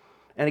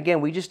 And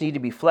again, we just need to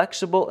be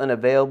flexible and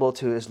available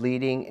to his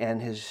leading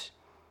and his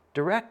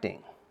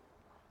directing.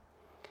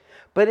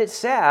 But it's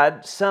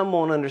sad, some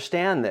won't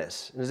understand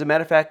this. As a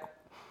matter of fact,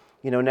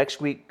 next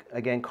week,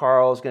 again,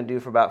 Carl is going to do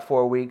for about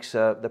 4 weeks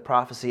the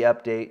prophecy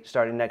update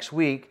starting next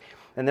week.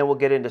 And then we'll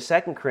get into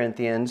 2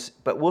 Corinthians.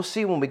 But we'll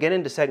see when we get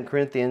into 2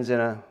 Corinthians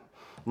in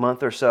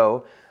month or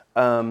so,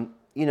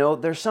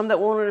 there's some that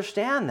won't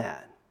understand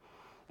that.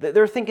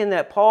 They're thinking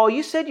that, Paul,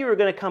 you said you were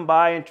going to come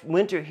by and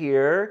winter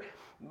here,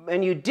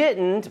 and you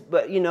didn't,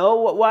 but,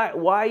 why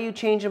are you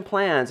changing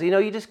plans?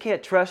 You just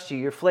can't trust you.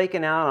 You're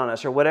flaking out on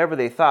us, or whatever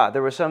they thought.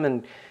 There were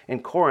some in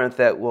Corinth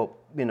that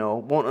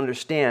won't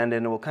understand,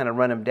 and will kind of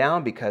run them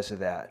down because of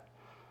that.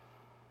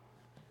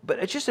 But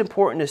it's just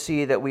important to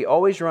see that we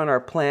always run our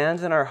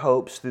plans and our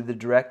hopes through the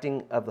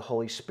directing of the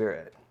Holy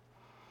Spirit.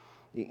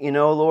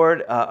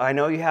 Lord, I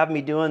know you have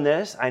me doing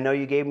this. I know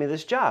you gave me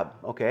this job.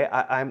 Okay,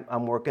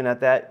 I'm working at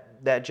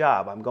that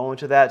job. I'm going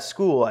to that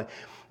school.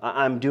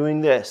 I'm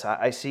doing this.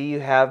 I see you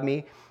have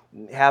me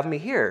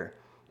here.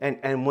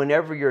 And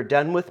whenever you're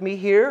done with me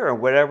here, or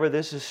whatever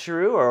this is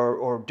through,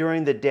 or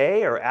during the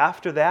day, or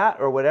after that,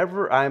 or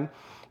whatever,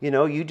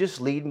 you just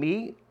lead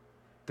me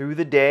through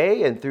the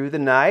day and through the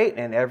night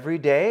and every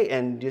day,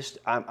 and just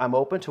I'm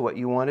open to what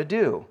you want to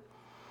do.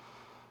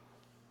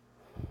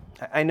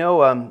 I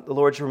know the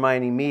Lord's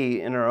reminding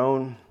me in our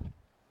own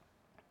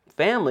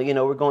family,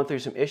 we're going through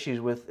some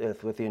issues with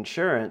the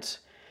insurance.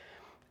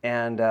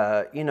 And,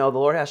 the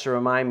Lord has to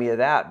remind me of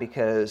that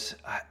because,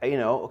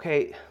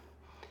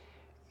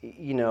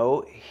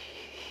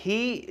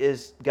 He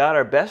is got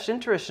our best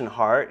interest in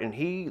heart, and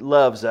He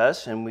loves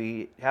us, and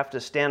we have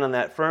to stand on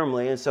that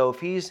firmly. And so if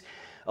He's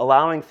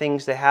allowing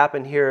things to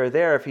happen here or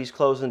there, if He's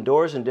closing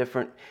doors in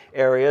different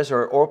areas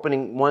or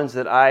opening ones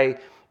that I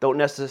don't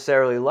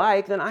necessarily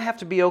like, then I have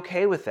to be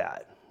okay with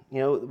that.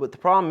 What the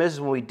problem is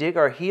when we dig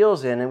our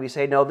heels in and we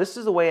say, no, this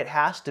is the way it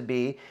has to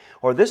be,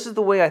 or this is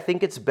the way I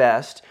think it's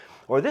best,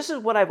 or this is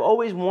what I've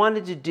always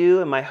wanted to do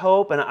and my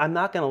hope, and I'm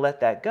not going to let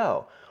that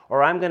go.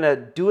 Or I'm going to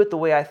do it the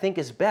way I think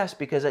is best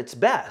because it's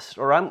best.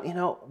 Or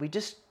we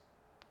just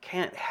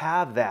can't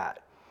have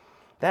that.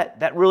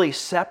 That really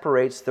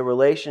separates the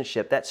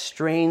relationship. That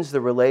strains the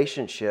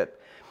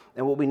relationship.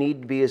 And what we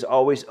need to be is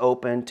always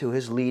open to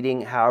His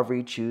leading, however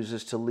He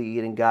chooses to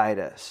lead and guide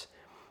us.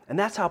 And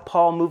that's how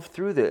Paul moved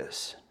through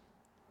this.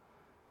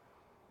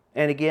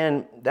 And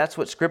again, that's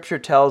what Scripture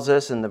tells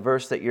us in the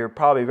verse that you're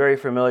probably very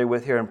familiar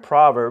with here in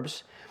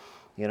Proverbs.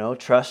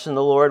 Trust in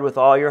the Lord with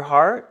all your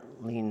heart.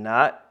 Lean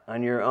not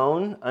on your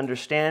own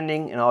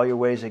understanding. In all your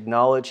ways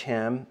acknowledge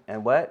Him.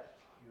 And what?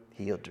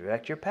 He'll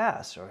direct your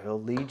paths, or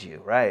He'll lead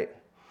you, right?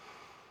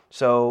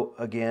 So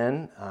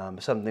again,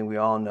 something we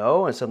all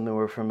know and something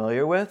we're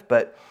familiar with.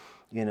 But,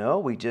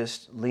 we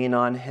just lean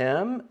on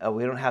Him.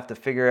 We don't have to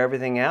figure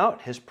everything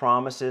out. His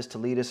promise is to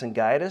lead us and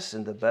guide us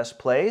in the best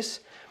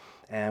place.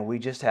 And we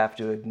just have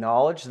to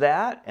acknowledge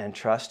that and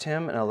trust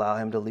Him and allow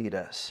Him to lead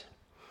us.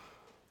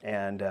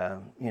 And,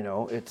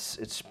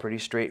 it's pretty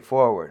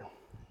straightforward.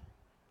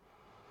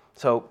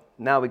 So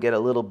now we get a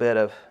little bit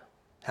of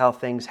how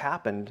things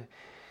happened,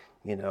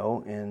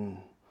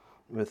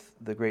 with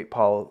the great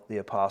Paul the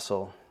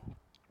Apostle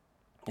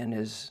and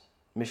his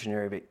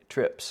missionary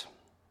trips.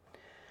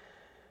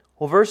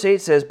 Well, verse 8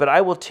 says, "But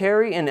I will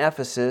tarry in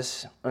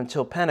Ephesus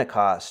until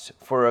Pentecost,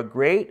 for a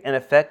great and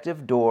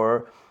effective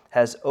door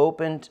has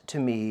opened to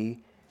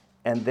me,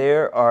 and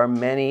there are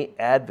many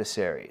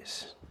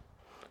adversaries."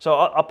 So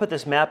I'll put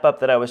this map up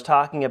that I was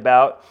talking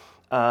about.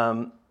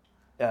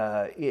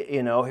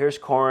 Here's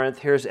Corinth,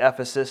 here's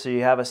Ephesus, so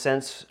you have a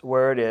sense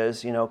where it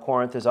is.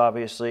 Corinth is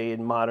obviously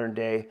in modern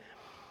day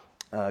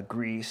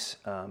Greece,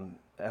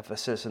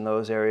 Ephesus in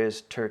those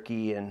areas,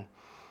 Turkey and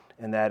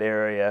that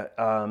area.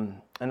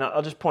 And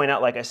I'll just point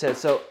out, like I said,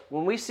 so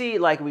when we see,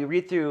 we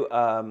read through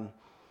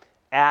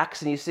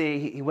Acts, and you see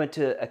he went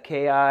to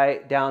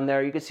Achaia down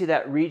there. You can see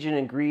that region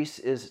in Greece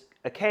is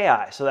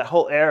Achaia, so that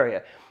whole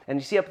area. And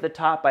you see up at the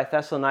top by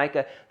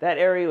Thessalonica, that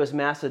area was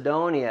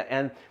Macedonia.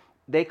 And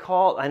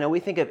I know we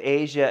think of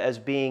Asia as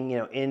being,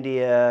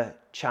 India,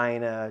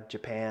 China,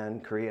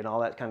 Japan, Korea, and all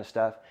that kind of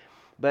stuff.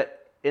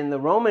 But in the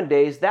Roman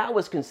days, that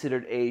was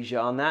considered Asia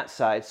on that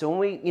side. So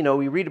when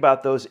we read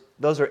about those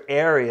are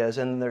areas,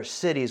 and there's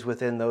cities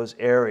within those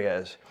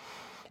areas.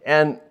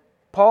 And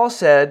Paul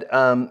said,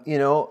 I'm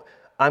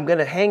going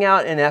to hang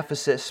out in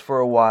Ephesus for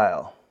a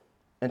while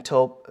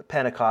until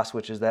Pentecost,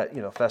 which is that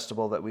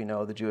festival that we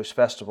know, the Jewish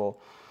festival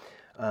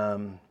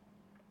that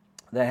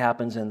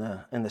happens in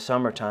the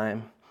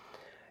summertime.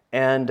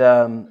 And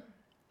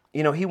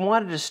he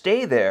wanted to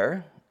stay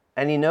there,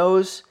 and he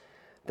knows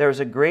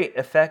there's a great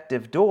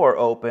effective door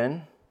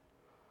open.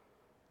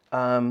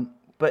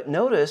 But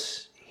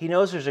notice he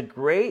knows there's a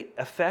great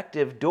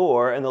effective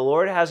door, and the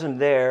Lord has him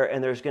there,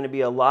 and there's going to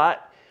be a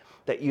lot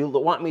that you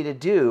want me to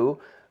do.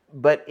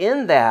 But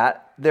in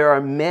that, there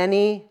are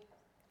many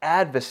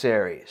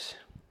adversaries.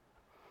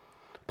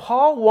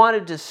 Paul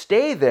wanted to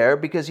stay there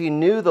because he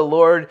knew the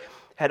Lord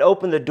had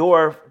opened the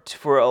door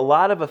for a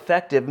lot of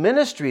effective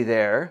ministry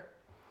there.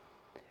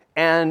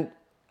 And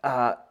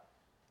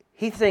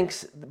he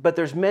thinks, but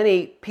there's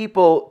many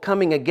people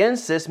coming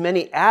against this,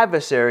 many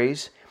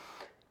adversaries.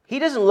 He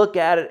doesn't look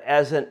at it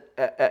as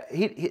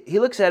he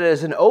looks at it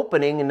as an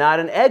opening and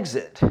not an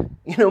exit.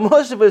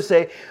 Most of us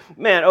say,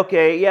 man,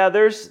 okay, yeah,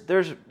 there's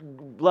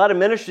lot of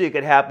ministry that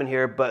could happen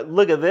here, but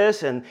look at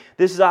this, and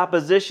this is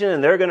opposition,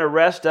 and they're going to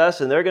arrest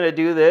us, and they're going to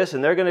do this,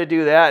 and they're going to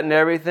do that, and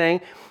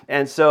everything.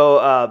 And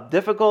so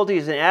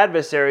difficulties and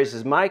adversaries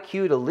is my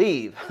cue to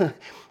leave.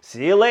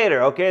 See you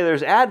later. Okay,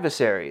 there's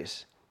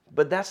adversaries.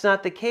 But that's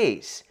not the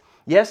case.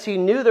 Yes, he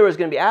knew there was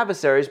going to be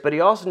adversaries, but he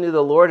also knew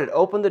the Lord had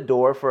opened the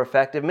door for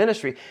effective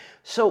ministry.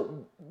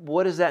 So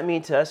what does that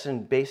mean to us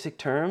in basic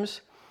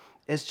terms?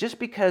 It's just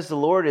because the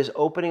Lord is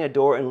opening a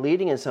door and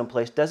leading in some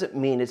place doesn't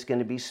mean it's going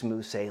to be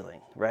smooth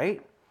sailing,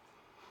 right?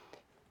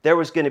 There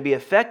was going to be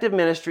effective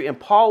ministry, and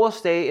Paul will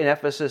stay in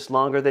Ephesus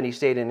longer than he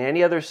stayed in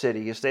any other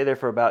city. He'll stay there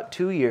for about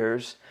 2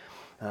 years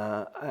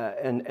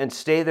and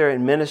stay there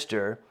and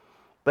minister,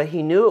 but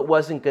he knew it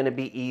wasn't going to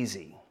be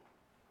easy.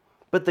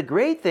 But the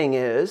great thing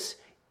is,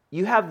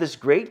 you have this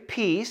great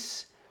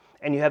peace,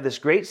 and you have this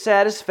great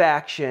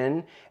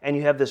satisfaction, and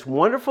you have this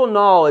wonderful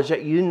knowledge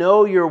that you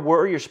know you're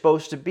where you're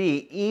supposed to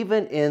be,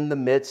 even in the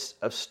midst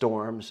of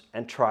storms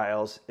and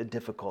trials and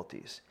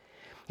difficulties.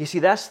 You see,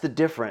 that's the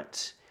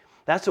difference.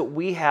 That's what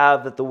we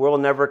have that the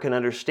world never can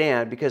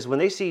understand, because when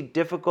they see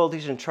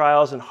difficulties and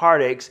trials and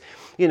heartaches,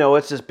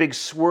 it's this big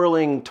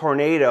swirling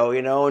tornado,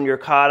 and you're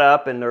caught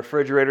up and the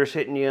refrigerator's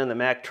hitting you and the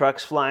Mack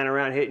truck's flying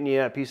around hitting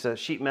you, a piece of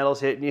sheet metal's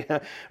hitting you,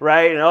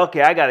 right? And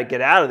okay, I got to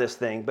get out of this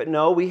thing. But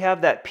no, we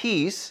have that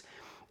peace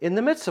in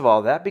the midst of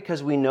all that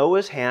because we know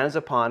His hand's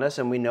upon us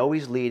and we know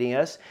He's leading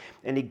us,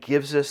 and He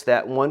gives us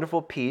that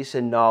wonderful peace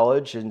and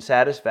knowledge and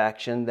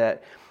satisfaction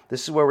that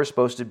this is where we're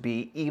supposed to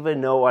be,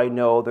 even though I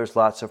know there's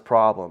lots of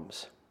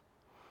problems.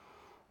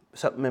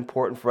 Something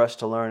important for us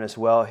to learn as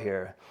well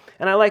here.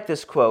 And I like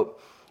this quote.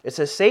 It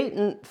says,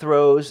 Satan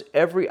throws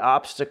every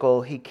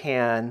obstacle he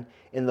can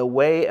in the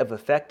way of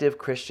effective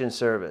Christian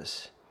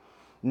service.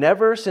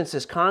 Never since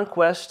his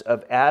conquest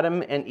of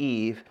Adam and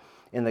Eve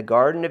in the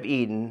Garden of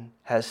Eden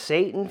has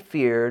Satan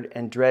feared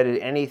and dreaded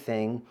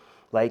anything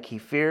like he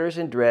fears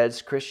and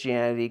dreads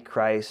Christianity,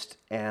 Christ,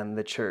 and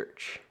the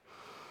church.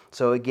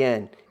 So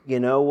again, you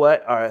know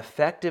what? Our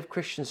effective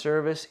Christian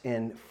service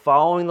in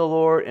following the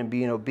Lord and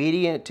being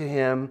obedient to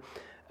Him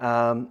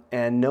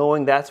and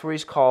knowing that's where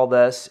He's called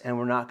us, and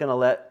we're not going to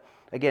let,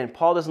 again,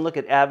 Paul doesn't look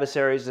at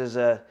adversaries as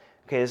this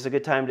is a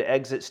good time to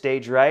exit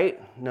stage right.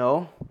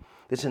 No,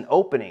 it's an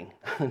opening,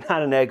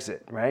 not an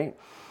exit, right?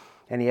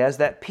 And he has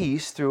that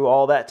peace through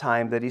all that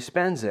time that he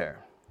spends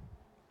there.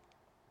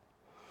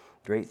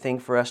 Great thing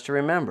for us to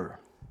remember.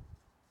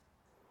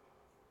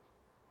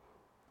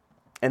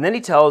 And then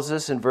he tells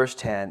us in verse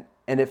 10,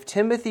 and if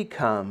Timothy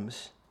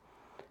comes,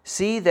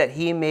 see that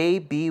he may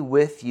be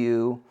with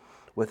you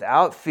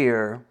without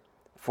fear,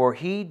 for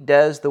he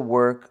does the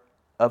work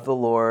of the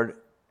Lord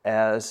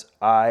as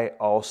I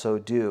also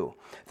do.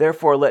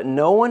 Therefore, let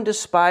no one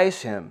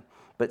despise him,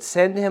 but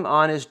send him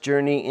on his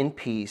journey in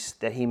peace,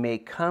 that he may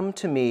come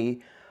to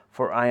me,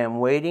 for I am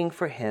waiting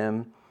for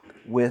him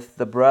with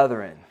the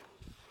brethren.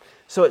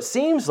 So it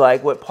seems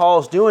like what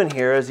Paul's doing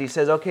here is he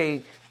says,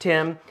 okay,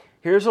 Tim,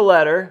 here's a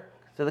letter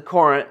to the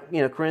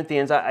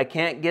Corinthians. I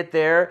can't get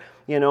there.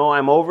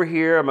 I'm over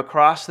here. I'm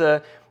across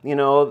the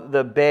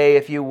bay,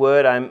 if you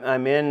would.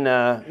 I'm in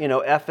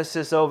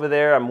Ephesus over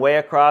there. I'm way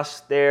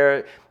across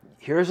there.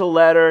 Here's a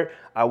letter.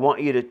 I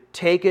want you to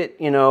take it,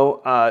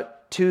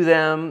 to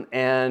them.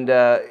 And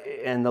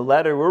the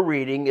letter we're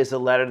reading is a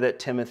letter that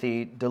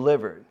Timothy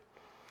delivered.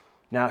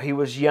 Now he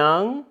was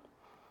young.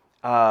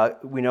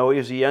 We know he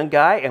was a young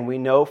guy, and we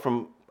know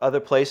from other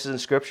places in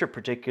Scripture,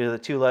 particularly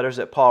the 2 letters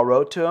that Paul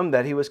wrote to him,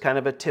 that he was kind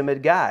of a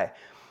timid guy.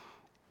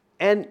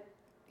 And,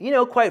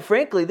 quite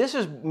frankly, this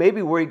is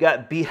maybe where he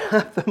got beat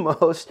up the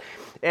most.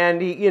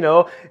 And,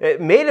 it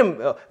made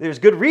him, there's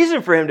good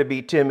reason for him to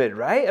be timid,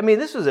 right? I mean,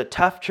 this was a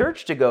tough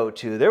church to go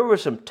to. There were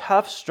some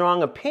tough,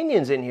 strong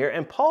opinions in here.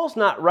 And Paul's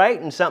not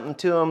writing something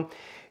to him,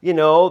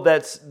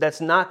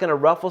 that's not going to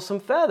ruffle some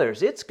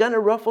feathers. It's going to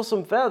ruffle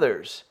some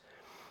feathers.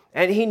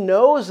 And he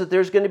knows that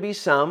there's going to be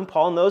some,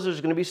 Paul knows there's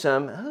going to be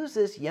some, who's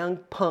this young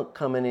punk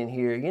coming in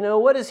here?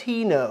 What does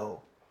he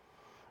know?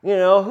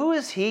 Who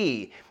is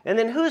he? And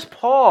then who's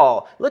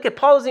Paul? Look at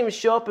Paul doesn't even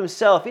show up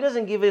himself. He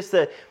doesn't give us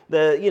the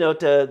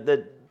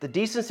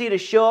decency to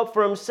show up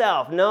for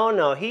himself.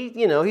 No.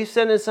 He's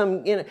sending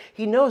some,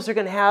 he knows there's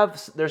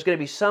going to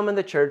be some in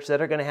the church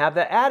that are going to have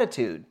that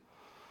attitude.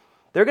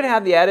 They're going to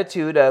have the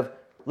attitude of,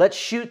 let's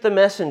shoot the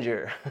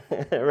messenger,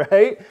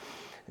 right?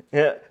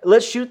 Yeah,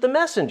 let's shoot the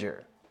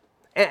messenger.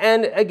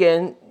 And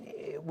again,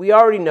 we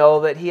already know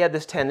that he had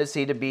this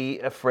tendency to be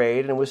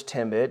afraid and was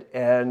timid.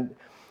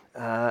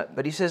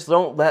 But he says,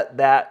 don't let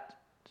that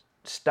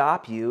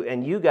stop you.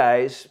 And you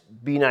guys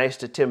be nice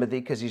to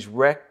Timothy because he's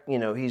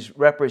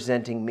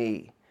representing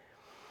me.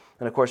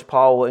 And of course,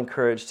 Paul will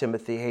encourage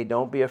Timothy, hey,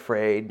 don't be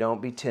afraid.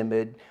 Don't be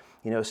timid.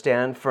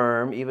 Stand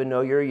firm. Even though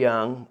you're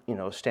young,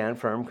 stand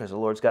firm because the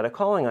Lord's got a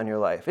calling on your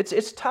life.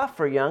 It's tough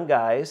for young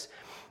guys.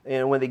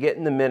 And when they get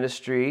in the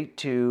ministry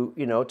to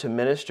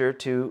minister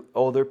to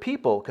older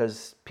people,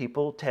 because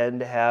people tend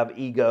to have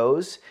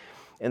egos,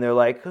 and they're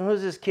like,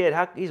 who's this kid?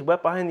 He's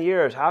wet behind the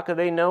ears. How could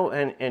they know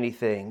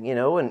anything?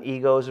 And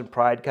egos and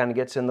pride kind of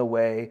gets in the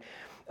way.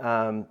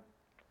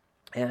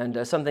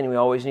 and something we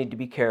always need to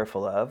be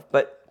careful of.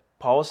 But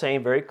Paul is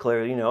saying very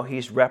clearly,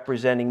 he's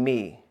representing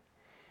me.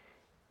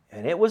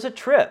 And it was a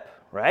trip,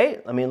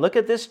 right? I mean, look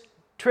at this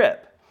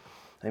trip.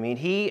 I mean,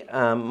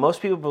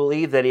 most people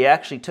believe that he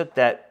actually took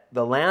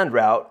the land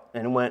route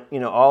and went,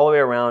 all the way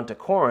around to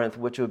Corinth,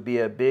 which would be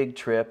a big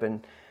trip.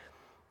 And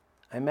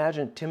I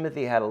imagine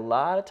Timothy had a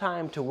lot of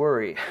time to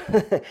worry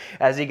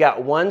as he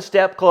got one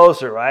step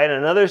closer, right?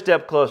 Another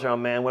step closer. Oh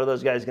man, what are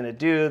those guys going to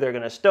do? They're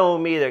going to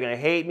stone me. They're going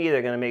to hate me.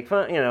 They're going to make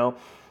fun,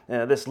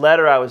 this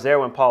letter, I was there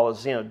when Paul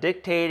was,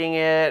 dictating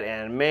it,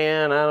 and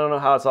man, I don't know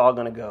how it's all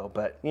going to go.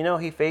 But,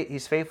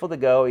 he's faithful to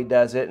go. He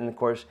does it. And of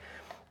course,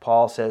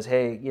 Paul says,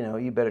 hey,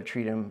 you better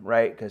treat him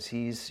right because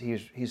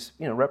he's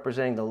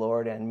representing the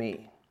Lord and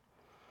me.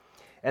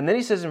 And then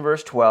he says in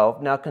verse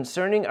 12, now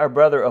concerning our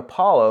brother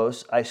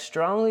Apollos, I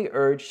strongly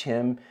urged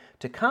him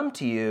to come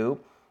to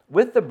you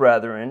with the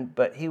brethren,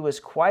 but he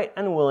was quite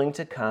unwilling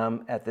to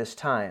come at this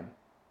time.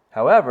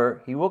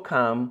 However, he will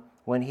come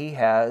when he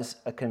has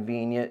a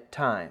convenient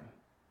time.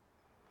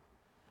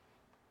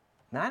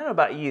 Now, I don't know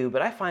about you,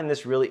 but I find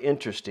this really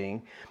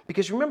interesting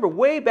because remember,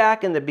 way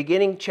back in the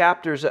beginning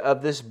chapters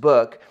of this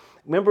book,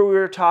 remember we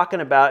were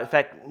talking about, in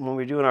fact, when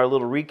we were doing our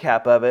little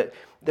recap of it,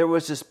 there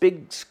was this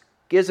big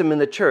schism in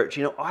the church.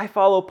 I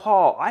follow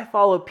Paul. I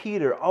follow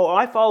Peter. Oh,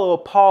 I follow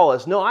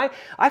Apollos. No,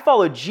 I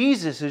follow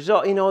Jesus.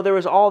 There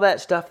was all that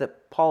stuff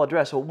that Paul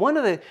addressed. Well, one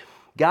of the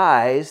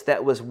guys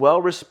that was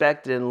well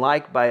respected and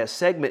liked by a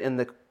segment in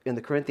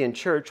the Corinthian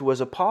church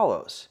was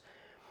Apollos.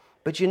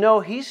 But he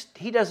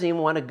doesn't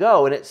even want to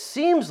go. And it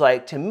seems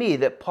like to me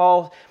that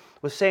Paul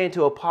was saying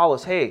to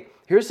Apollos, hey,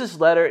 here's this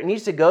letter. It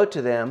needs to go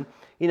to them.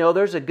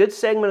 There's a good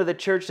segment of the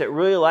church that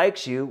really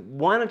likes you.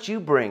 Why don't you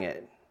bring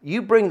it?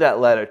 You bring that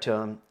letter to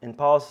them. And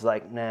Paul's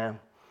like, nah,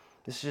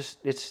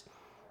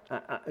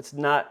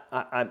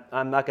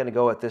 I'm not going to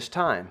go at this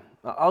time.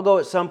 I'll go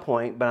at some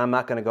point, but I'm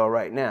not going to go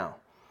right now.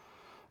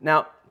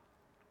 Now,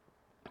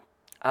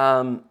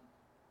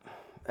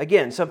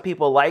 again, some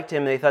people liked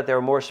him. They thought they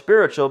were more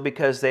spiritual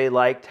because they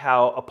liked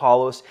how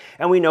Apollos,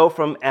 and we know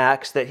from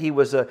Acts that he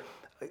was a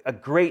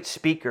great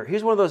speaker.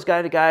 He's one of those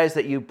guys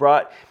that you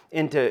brought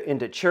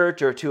into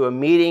church or to a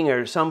meeting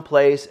or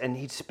someplace, and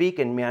he'd speak,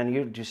 and man,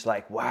 you're just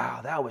like,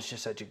 wow, that was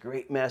just such a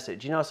great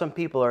message. Some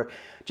people are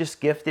just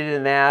gifted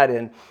in that,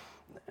 and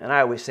I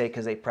always say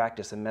because they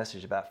practice a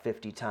message about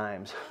 50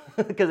 times,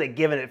 because they've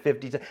given it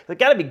 50 times. They've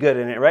got to be good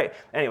in it, right?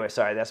 Anyway,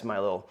 sorry, that's my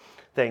little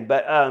thing.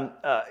 But,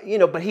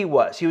 but he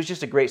was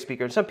just a great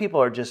speaker. And some people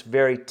are just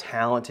very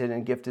talented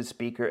and gifted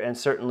speaker, and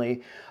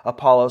certainly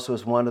Apollos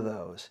was one of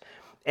those.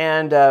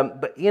 And,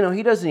 but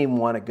he doesn't even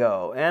want to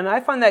go. And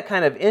I find that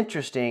kind of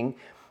interesting,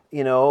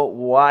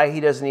 why he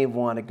doesn't even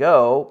want to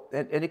go.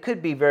 And it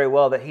could be very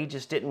well that he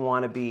just didn't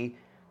want to be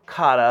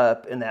caught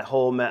up in that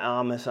whole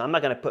mess. I'm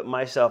not going to put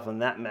myself in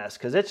that mess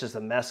because it's just a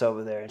mess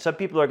over there. And some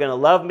people are going to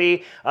love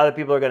me. Other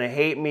people are going to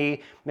hate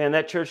me. Man,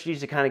 that church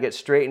needs to kind of get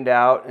straightened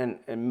out, and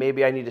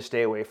maybe I need to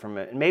stay away from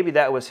it. And maybe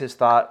that was his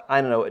thought.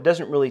 I don't know. It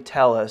doesn't really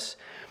tell us.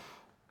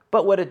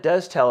 But what it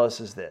does tell us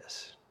is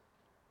this.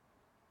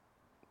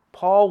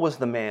 Paul was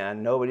the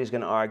man. Nobody's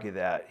going to argue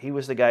that. He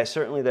was the guy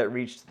certainly that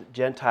reached the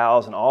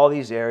Gentiles in all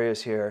these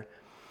areas here.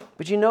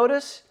 But you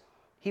notice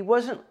he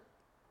wasn't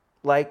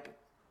like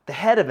the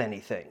head of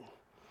anything.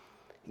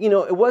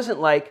 It wasn't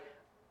like,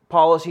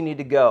 Apollos, you need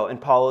to go, and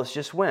Apollos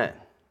just went.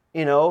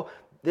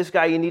 This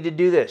guy, you need to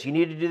do this, you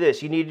need to do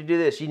this, you need to do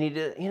this, you need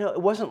to,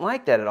 it wasn't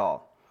like that at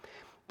all.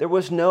 There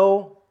was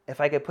no,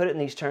 if I could put it in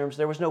these terms,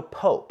 there was no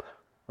pope,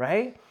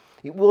 right?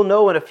 We'll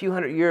know in a few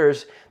hundred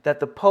years that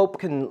the Pope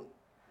can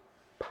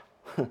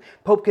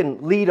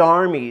lead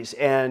armies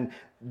and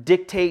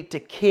dictate to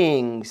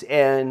kings,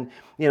 and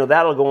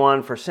that'll go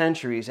on for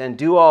centuries, and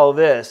do all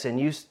this, and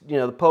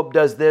the Pope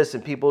does this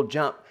and people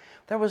jump.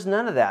 There was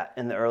none of that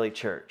in the early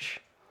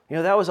church.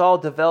 That was all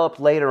developed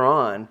later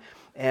on,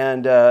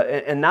 and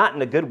not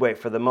in a good way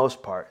for the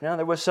most part. Now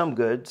there was some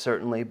good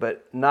certainly,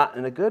 but not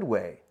in a good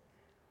way.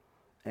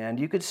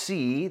 And you could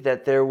see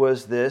that there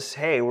was this,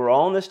 hey, we're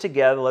all in this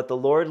together. Let the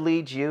Lord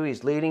lead you.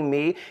 He's leading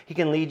me. He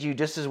can lead you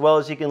just as well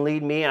as he can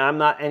lead me. I'm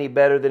not any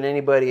better than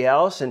anybody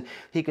else. And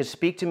he can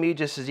speak to me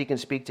just as he can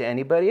speak to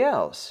anybody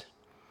else.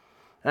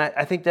 And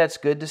I think that's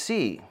good to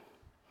see.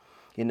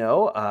 He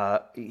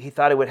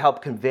thought it would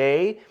help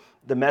convey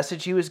the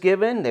message he was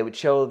given. They would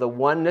show the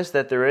oneness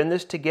that they're in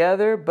this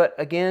together. But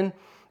again,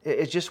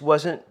 it just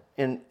wasn't,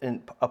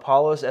 in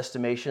Apollos'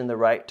 estimation, the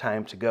right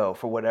time to go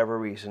for whatever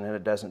reason, and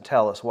it doesn't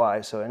tell us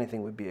why, so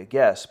anything would be a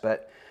guess.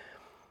 But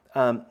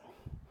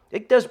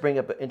it does bring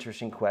up an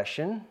interesting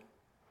question.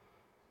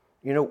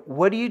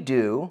 What do you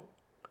do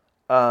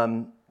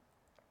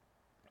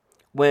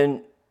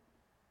when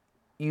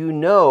you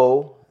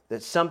know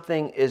that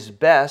something is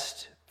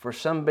best for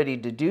somebody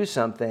to do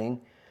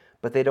something,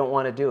 but they don't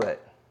want to do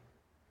it?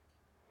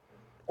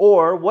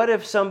 Or what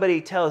if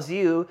somebody tells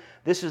you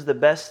this is the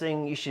best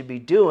thing you should be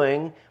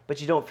doing,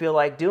 but you don't feel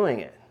like doing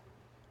it?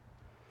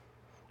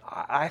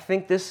 I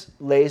think this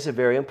lays a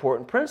very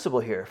important principle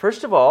here.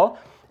 First of all,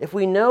 if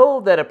we know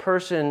that a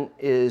person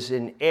is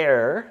in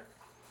error,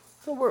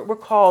 So we're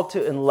called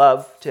to, in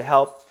love, to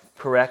help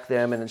correct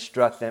them and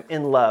instruct them,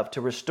 in love, to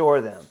restore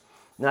them.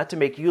 Not to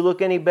make you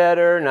look any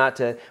better, not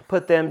to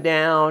put them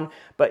down,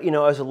 but,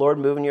 as the Lord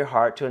move in your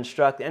heart to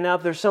instruct. And now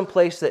if there's some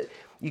place that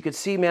you could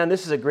see, man,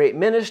 this is a great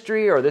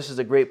ministry, or this is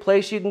a great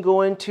place you can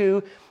go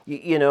into,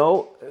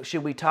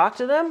 should we talk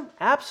to them?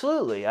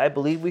 Absolutely. I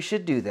believe we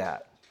should do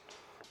that.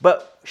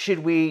 But should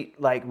we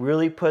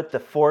really put the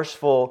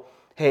forceful,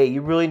 hey,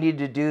 you really need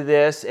to do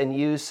this, and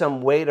use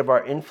some weight of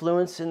our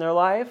influence in their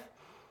life?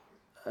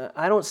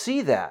 I don't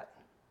see that.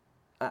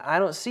 I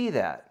don't see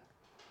that.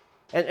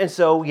 And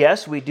so,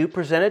 yes, we do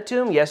present it to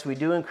them. Yes, we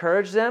do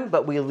encourage them,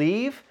 but we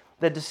leave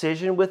the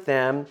decision with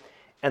them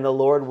and the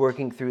Lord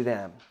working through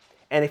them.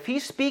 And if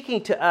He's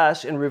speaking to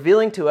us and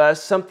revealing to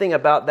us something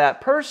about that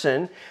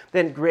person,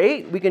 then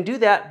great, we can do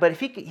that. But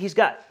if He's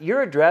got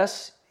your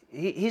address,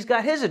 He's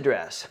got His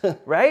address,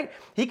 right?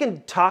 He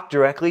can talk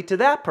directly to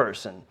that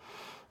person.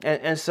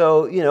 And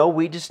so,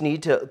 we just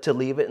need to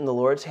leave it in the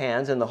Lord's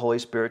hands and the Holy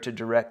Spirit to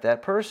direct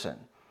that person.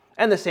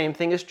 And the same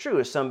thing is true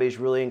if somebody's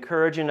really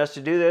encouraging us to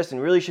do this and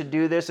really should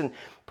do this and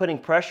putting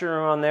pressure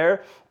on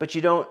there, but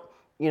you don't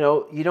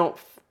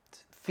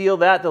feel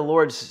that the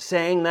Lord's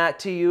saying that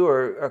to you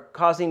or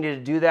causing you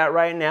to do that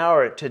right now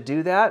or to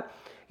do that,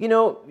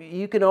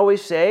 you can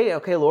always say,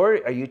 okay,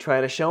 Lord, are you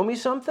trying to show me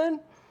something?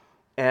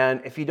 And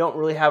if you don't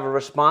really have a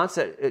response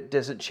that it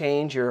doesn't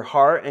change your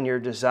heart and your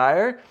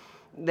desire,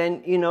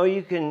 then,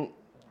 you can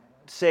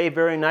say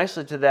very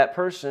nicely to that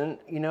person,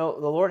 the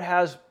Lord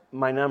has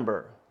my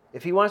number.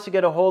 If He wants to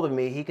get a hold of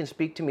me, He can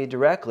speak to me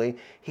directly.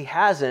 He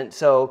hasn't,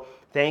 so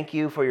thank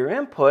you for your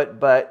input,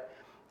 but,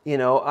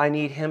 I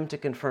need Him to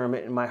confirm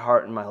it in my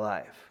heart and my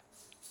life.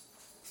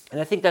 And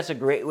I think that's a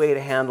great way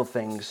to handle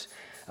things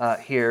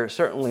here,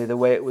 certainly the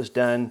way it was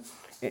done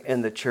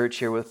in the church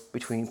here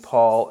between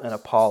Paul and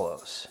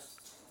Apollos.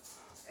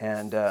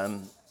 And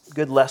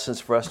good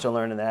lessons for us to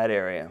learn in that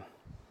area.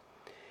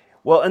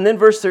 Well, and then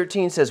verse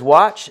 13 says,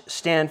 watch,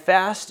 stand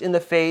fast in the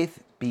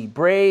faith, be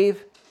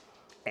brave,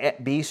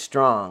 be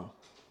strong.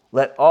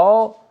 Let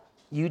all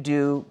you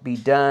do be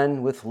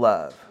done with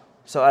love.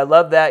 So I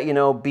love that,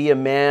 be a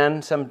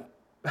man. Some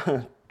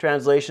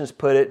translations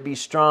put it, be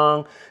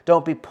strong.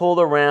 Don't be pulled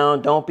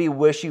around. Don't be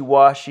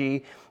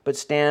wishy-washy, but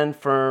stand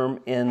firm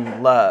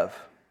in love.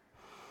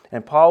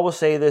 And Paul will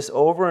say this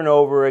over and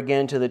over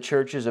again to the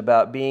churches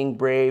about being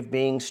brave,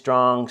 being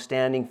strong,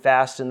 standing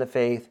fast in the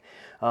faith.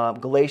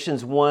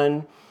 Galatians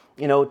 1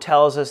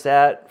 tells us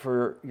that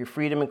for your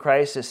freedom in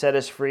Christ has set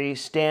us free.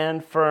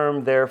 Stand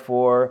firm,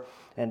 therefore,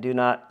 and do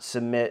not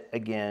submit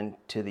again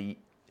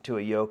to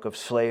a yoke of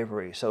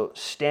slavery. So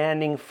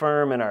standing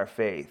firm in our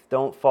faith.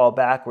 Don't fall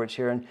backwards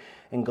here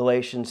in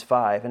Galatians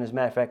 5. And as a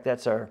matter of fact,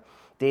 that's our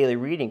daily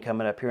reading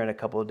coming up here in a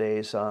couple of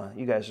days.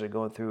 You guys are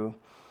going through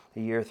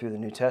the year through the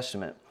New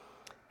Testament.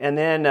 And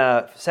then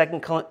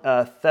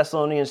 2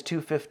 Thessalonians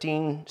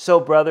 2:15, so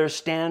brothers,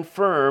 stand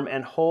firm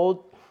and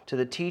hold to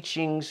the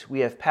teachings we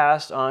have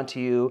passed on to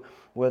you,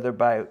 whether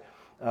by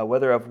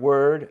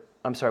word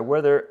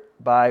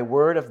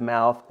of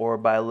mouth or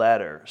by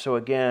letter. So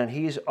again,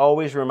 he's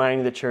always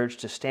reminding the church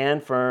to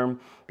stand firm,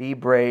 be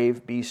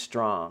brave, be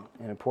strong.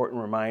 An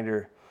important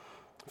reminder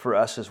for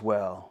us as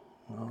well.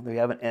 We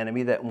have an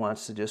enemy that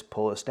wants to just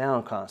pull us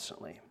down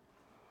constantly.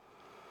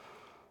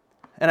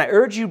 And I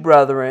urge you,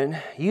 brethren,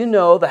 you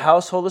know the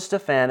household of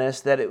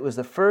Stephanas, that it was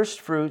the first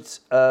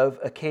fruits of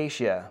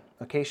Acacia,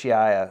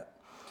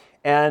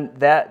 and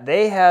that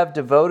they have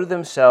devoted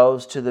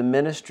themselves to the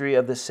ministry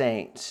of the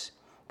saints,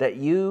 that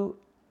you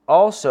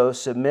also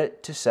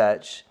submit to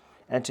such,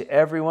 and to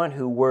everyone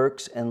who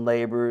works and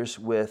labors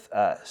with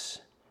us.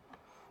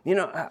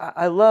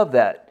 I love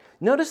that.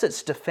 Notice that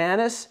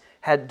Stephanas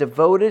had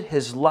devoted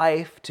his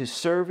life to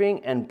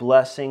serving and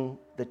blessing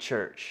the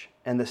church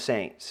and the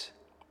saints.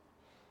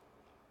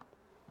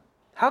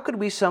 How could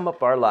we sum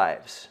up our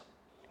lives?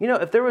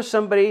 If there was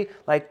somebody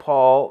like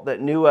Paul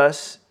that knew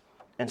us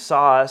and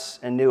saw us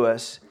and knew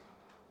us,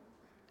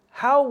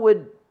 how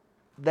would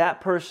that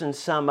person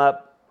sum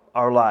up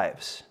our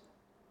lives?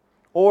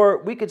 Or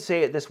we could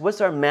say it this,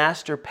 what's our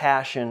master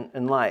passion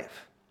in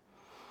life?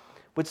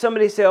 Would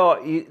somebody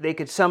say, they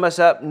could sum us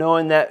up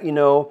knowing that,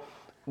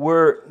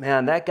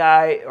 that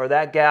guy or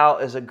that gal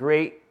is a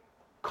great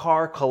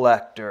car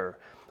collector,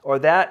 or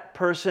that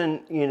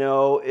person,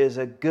 is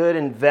a good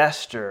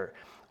investor,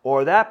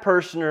 or that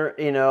person,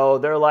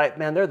 they're like,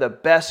 man, they're the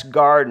best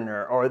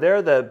gardener, or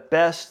they're the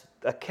best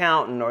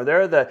accountant, or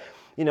they're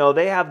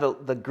they have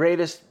the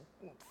greatest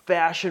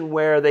fashion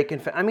wear they can.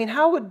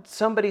 How would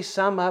somebody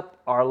sum up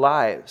our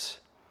lives?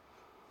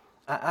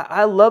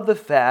 I love the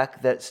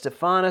fact that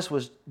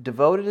Stephanas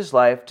devoted his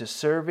life to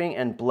serving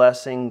and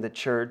blessing the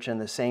church and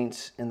the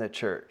saints in the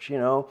church,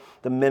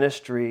 the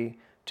ministry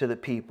to the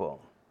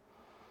people.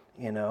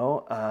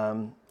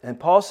 And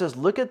Paul says,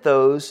 look at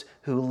those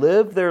who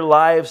live their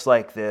lives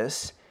like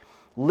this.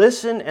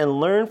 Listen and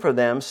learn from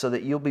them so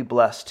that you'll be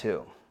blessed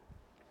too.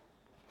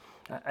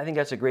 I think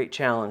that's a great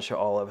challenge for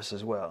all of us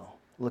as well.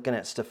 Looking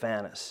at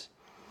Stephanas.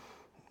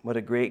 What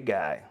a great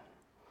guy.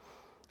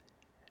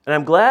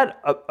 And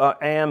I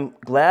am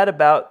glad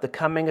about the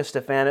coming of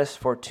Stephanas,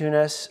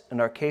 Fortunus, and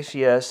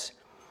Arcasius,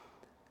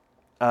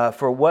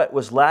 for what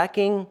was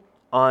lacking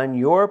on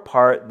your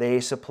part they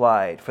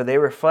supplied. For they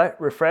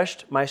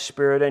refreshed my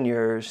spirit and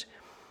yours,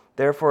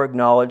 therefore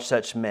acknowledge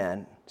such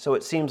men. So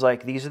it seems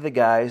like these are the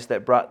guys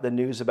that brought the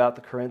news about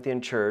the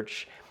Corinthian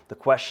church, the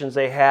questions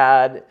they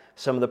had,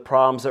 some of the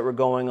problems that were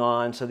going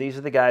on. So these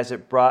are the guys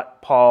that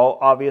brought Paul,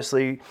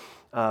 obviously,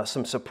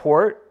 some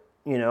support,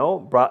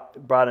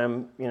 brought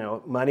him,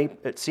 money,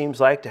 it seems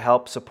like, to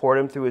help support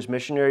him through his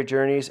missionary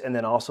journeys, and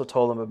then also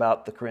told him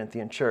about the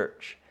Corinthian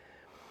church.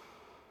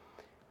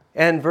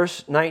 And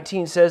verse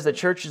 19 says, the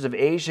churches of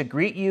Asia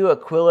greet you,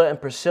 Aquila and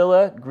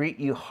Priscilla greet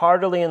you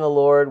heartily in the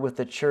Lord with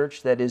the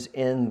church that is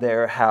in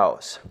their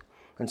house.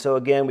 And so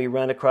again, we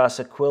run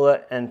across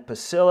Aquila and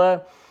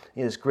Priscilla,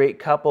 this great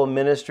couple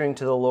ministering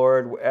to the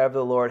Lord wherever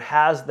the Lord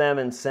has them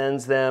and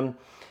sends them.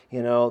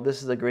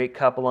 This is a great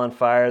couple on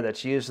fire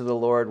that's used to the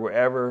Lord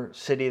wherever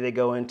city they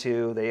go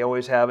into. They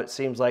always have, it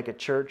seems like, a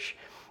church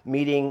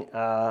meeting,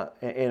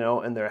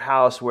 in their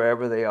house,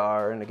 wherever they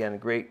are. And again, a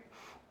great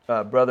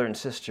brother and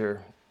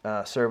sister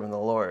serving the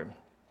Lord.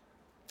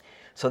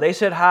 So they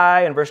said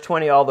hi. In verse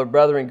 20, all the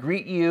brethren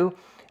greet you.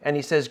 And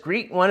he says,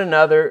 greet one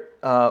another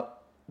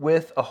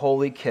with a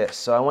holy kiss.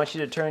 So I want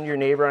you to turn to your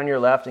neighbor on your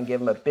left and give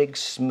him a big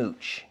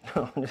smooch.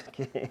 No, I'm just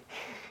kidding.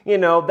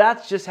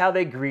 That's just how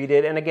they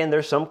greeted. And again,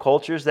 there's some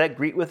cultures that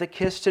greet with a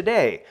kiss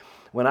today.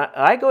 When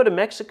I go to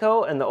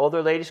Mexico and the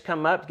older ladies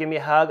come up to give me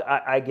a hug,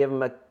 I give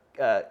them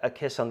a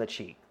kiss on the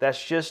cheek.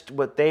 That's just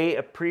what they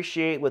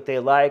appreciate, what they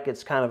like.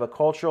 It's kind of a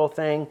cultural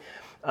thing.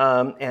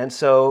 And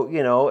so,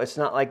 it's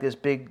not like this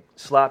big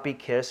sloppy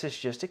kiss. It's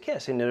just a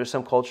kiss. And there's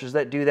some cultures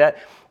that do that.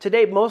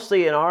 Today,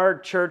 mostly in our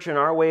church and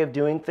our way of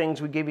doing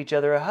things, we give each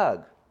other a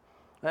hug.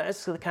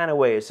 That's the kind of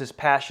way. It's this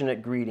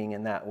passionate greeting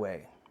in that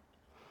way.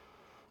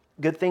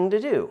 Good thing to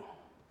do.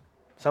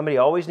 Somebody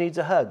always needs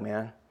a hug,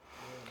 man.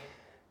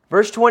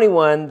 Verse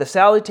 21, the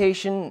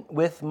salutation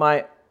with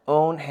my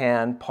own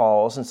hand,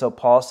 Paul's. And so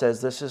Paul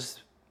says,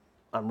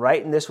 I'm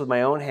writing this with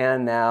my own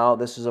hand now.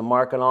 This is a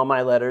mark on all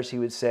my letters, he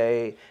would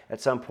say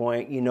at some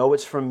point.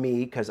 It's from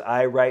me because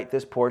I write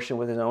this portion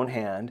with his own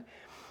hand.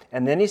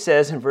 And then he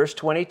says in verse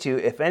 22,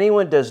 if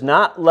anyone does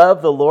not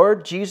love the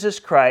Lord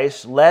Jesus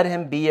Christ, let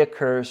him be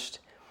accursed.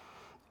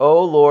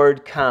 O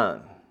Lord,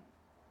 come.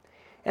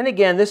 And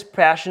again, this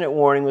passionate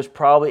warning was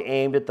probably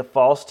aimed at the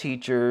false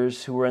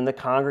teachers who were in the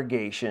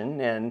congregation.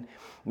 And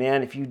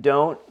man, if you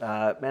don't,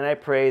 I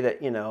pray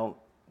that,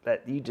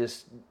 that you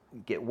just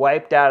get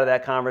wiped out of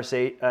that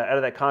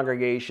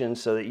congregation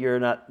so that you're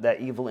not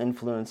that evil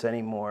influence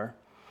anymore.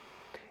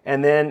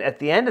 And then at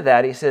the end of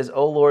that, he says,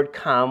 O Lord,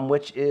 come,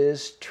 which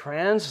is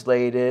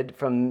translated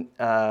from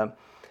the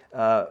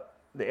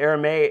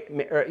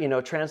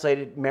Aramaic,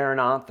 translated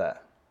Maranatha.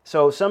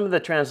 So some of the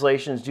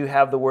translations do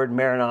have the word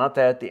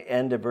Maranatha at the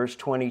end of verse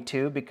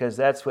 22 because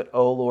that's what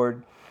O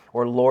Lord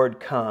or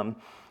Lord come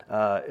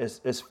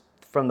is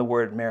from the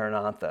word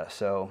Maranatha.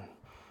 So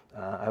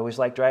I always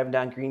like driving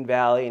down Green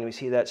Valley and we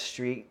see that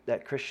street,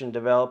 that Christian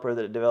developer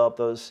that developed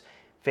those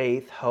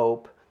Faith,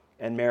 Hope,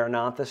 and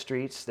Maranatha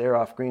streets. They're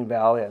off Green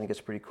Valley. I think it's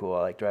pretty cool.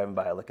 I like driving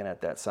by looking at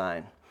that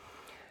sign.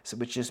 So,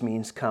 which just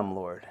means come,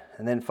 Lord.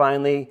 And then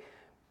finally,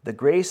 the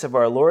grace of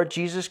our Lord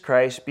Jesus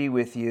Christ be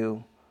with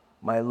you.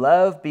 My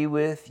love be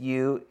with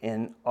you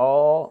in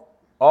all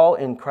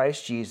in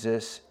Christ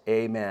Jesus.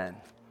 Amen.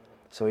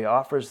 So he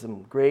offers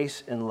them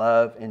grace and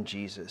love in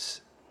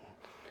Jesus.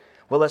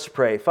 Well, let's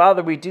pray.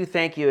 Father, we do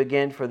thank you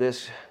again for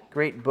this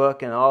great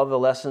book and all the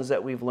lessons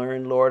that we've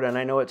learned, Lord. And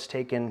I know it's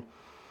taken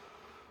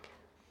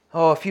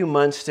a few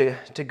months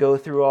to go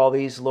through all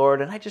these,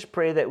 Lord. And I just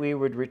pray that we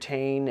would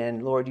retain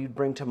and, Lord, you'd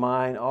bring to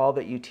mind all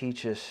that you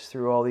teach us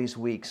through all these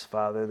weeks,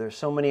 Father. There's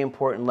so many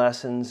important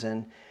lessons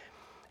and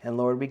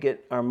Lord, we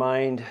get our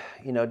mind,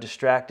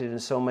 distracted in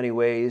so many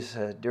ways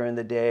during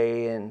the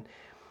day and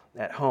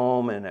at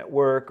home and at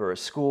work or at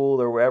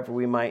school or wherever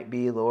we might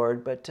be,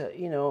 Lord. But,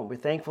 we're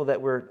thankful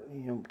that we're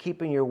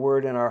keeping your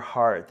word in our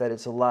heart, that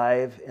it's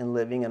alive and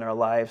living in our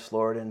lives,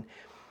 Lord.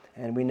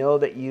 And we know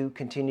that you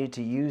continue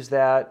to use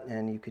that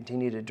and you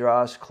continue to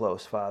draw us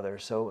close, Father.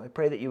 So I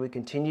pray that you would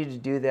continue to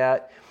do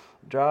that,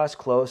 draw us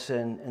close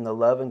in the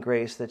love and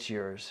grace that's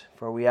yours.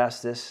 For we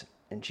ask this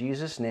in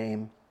Jesus'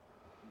 name,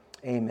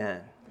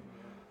 amen.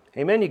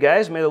 Amen, you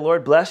guys. May the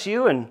Lord bless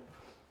you and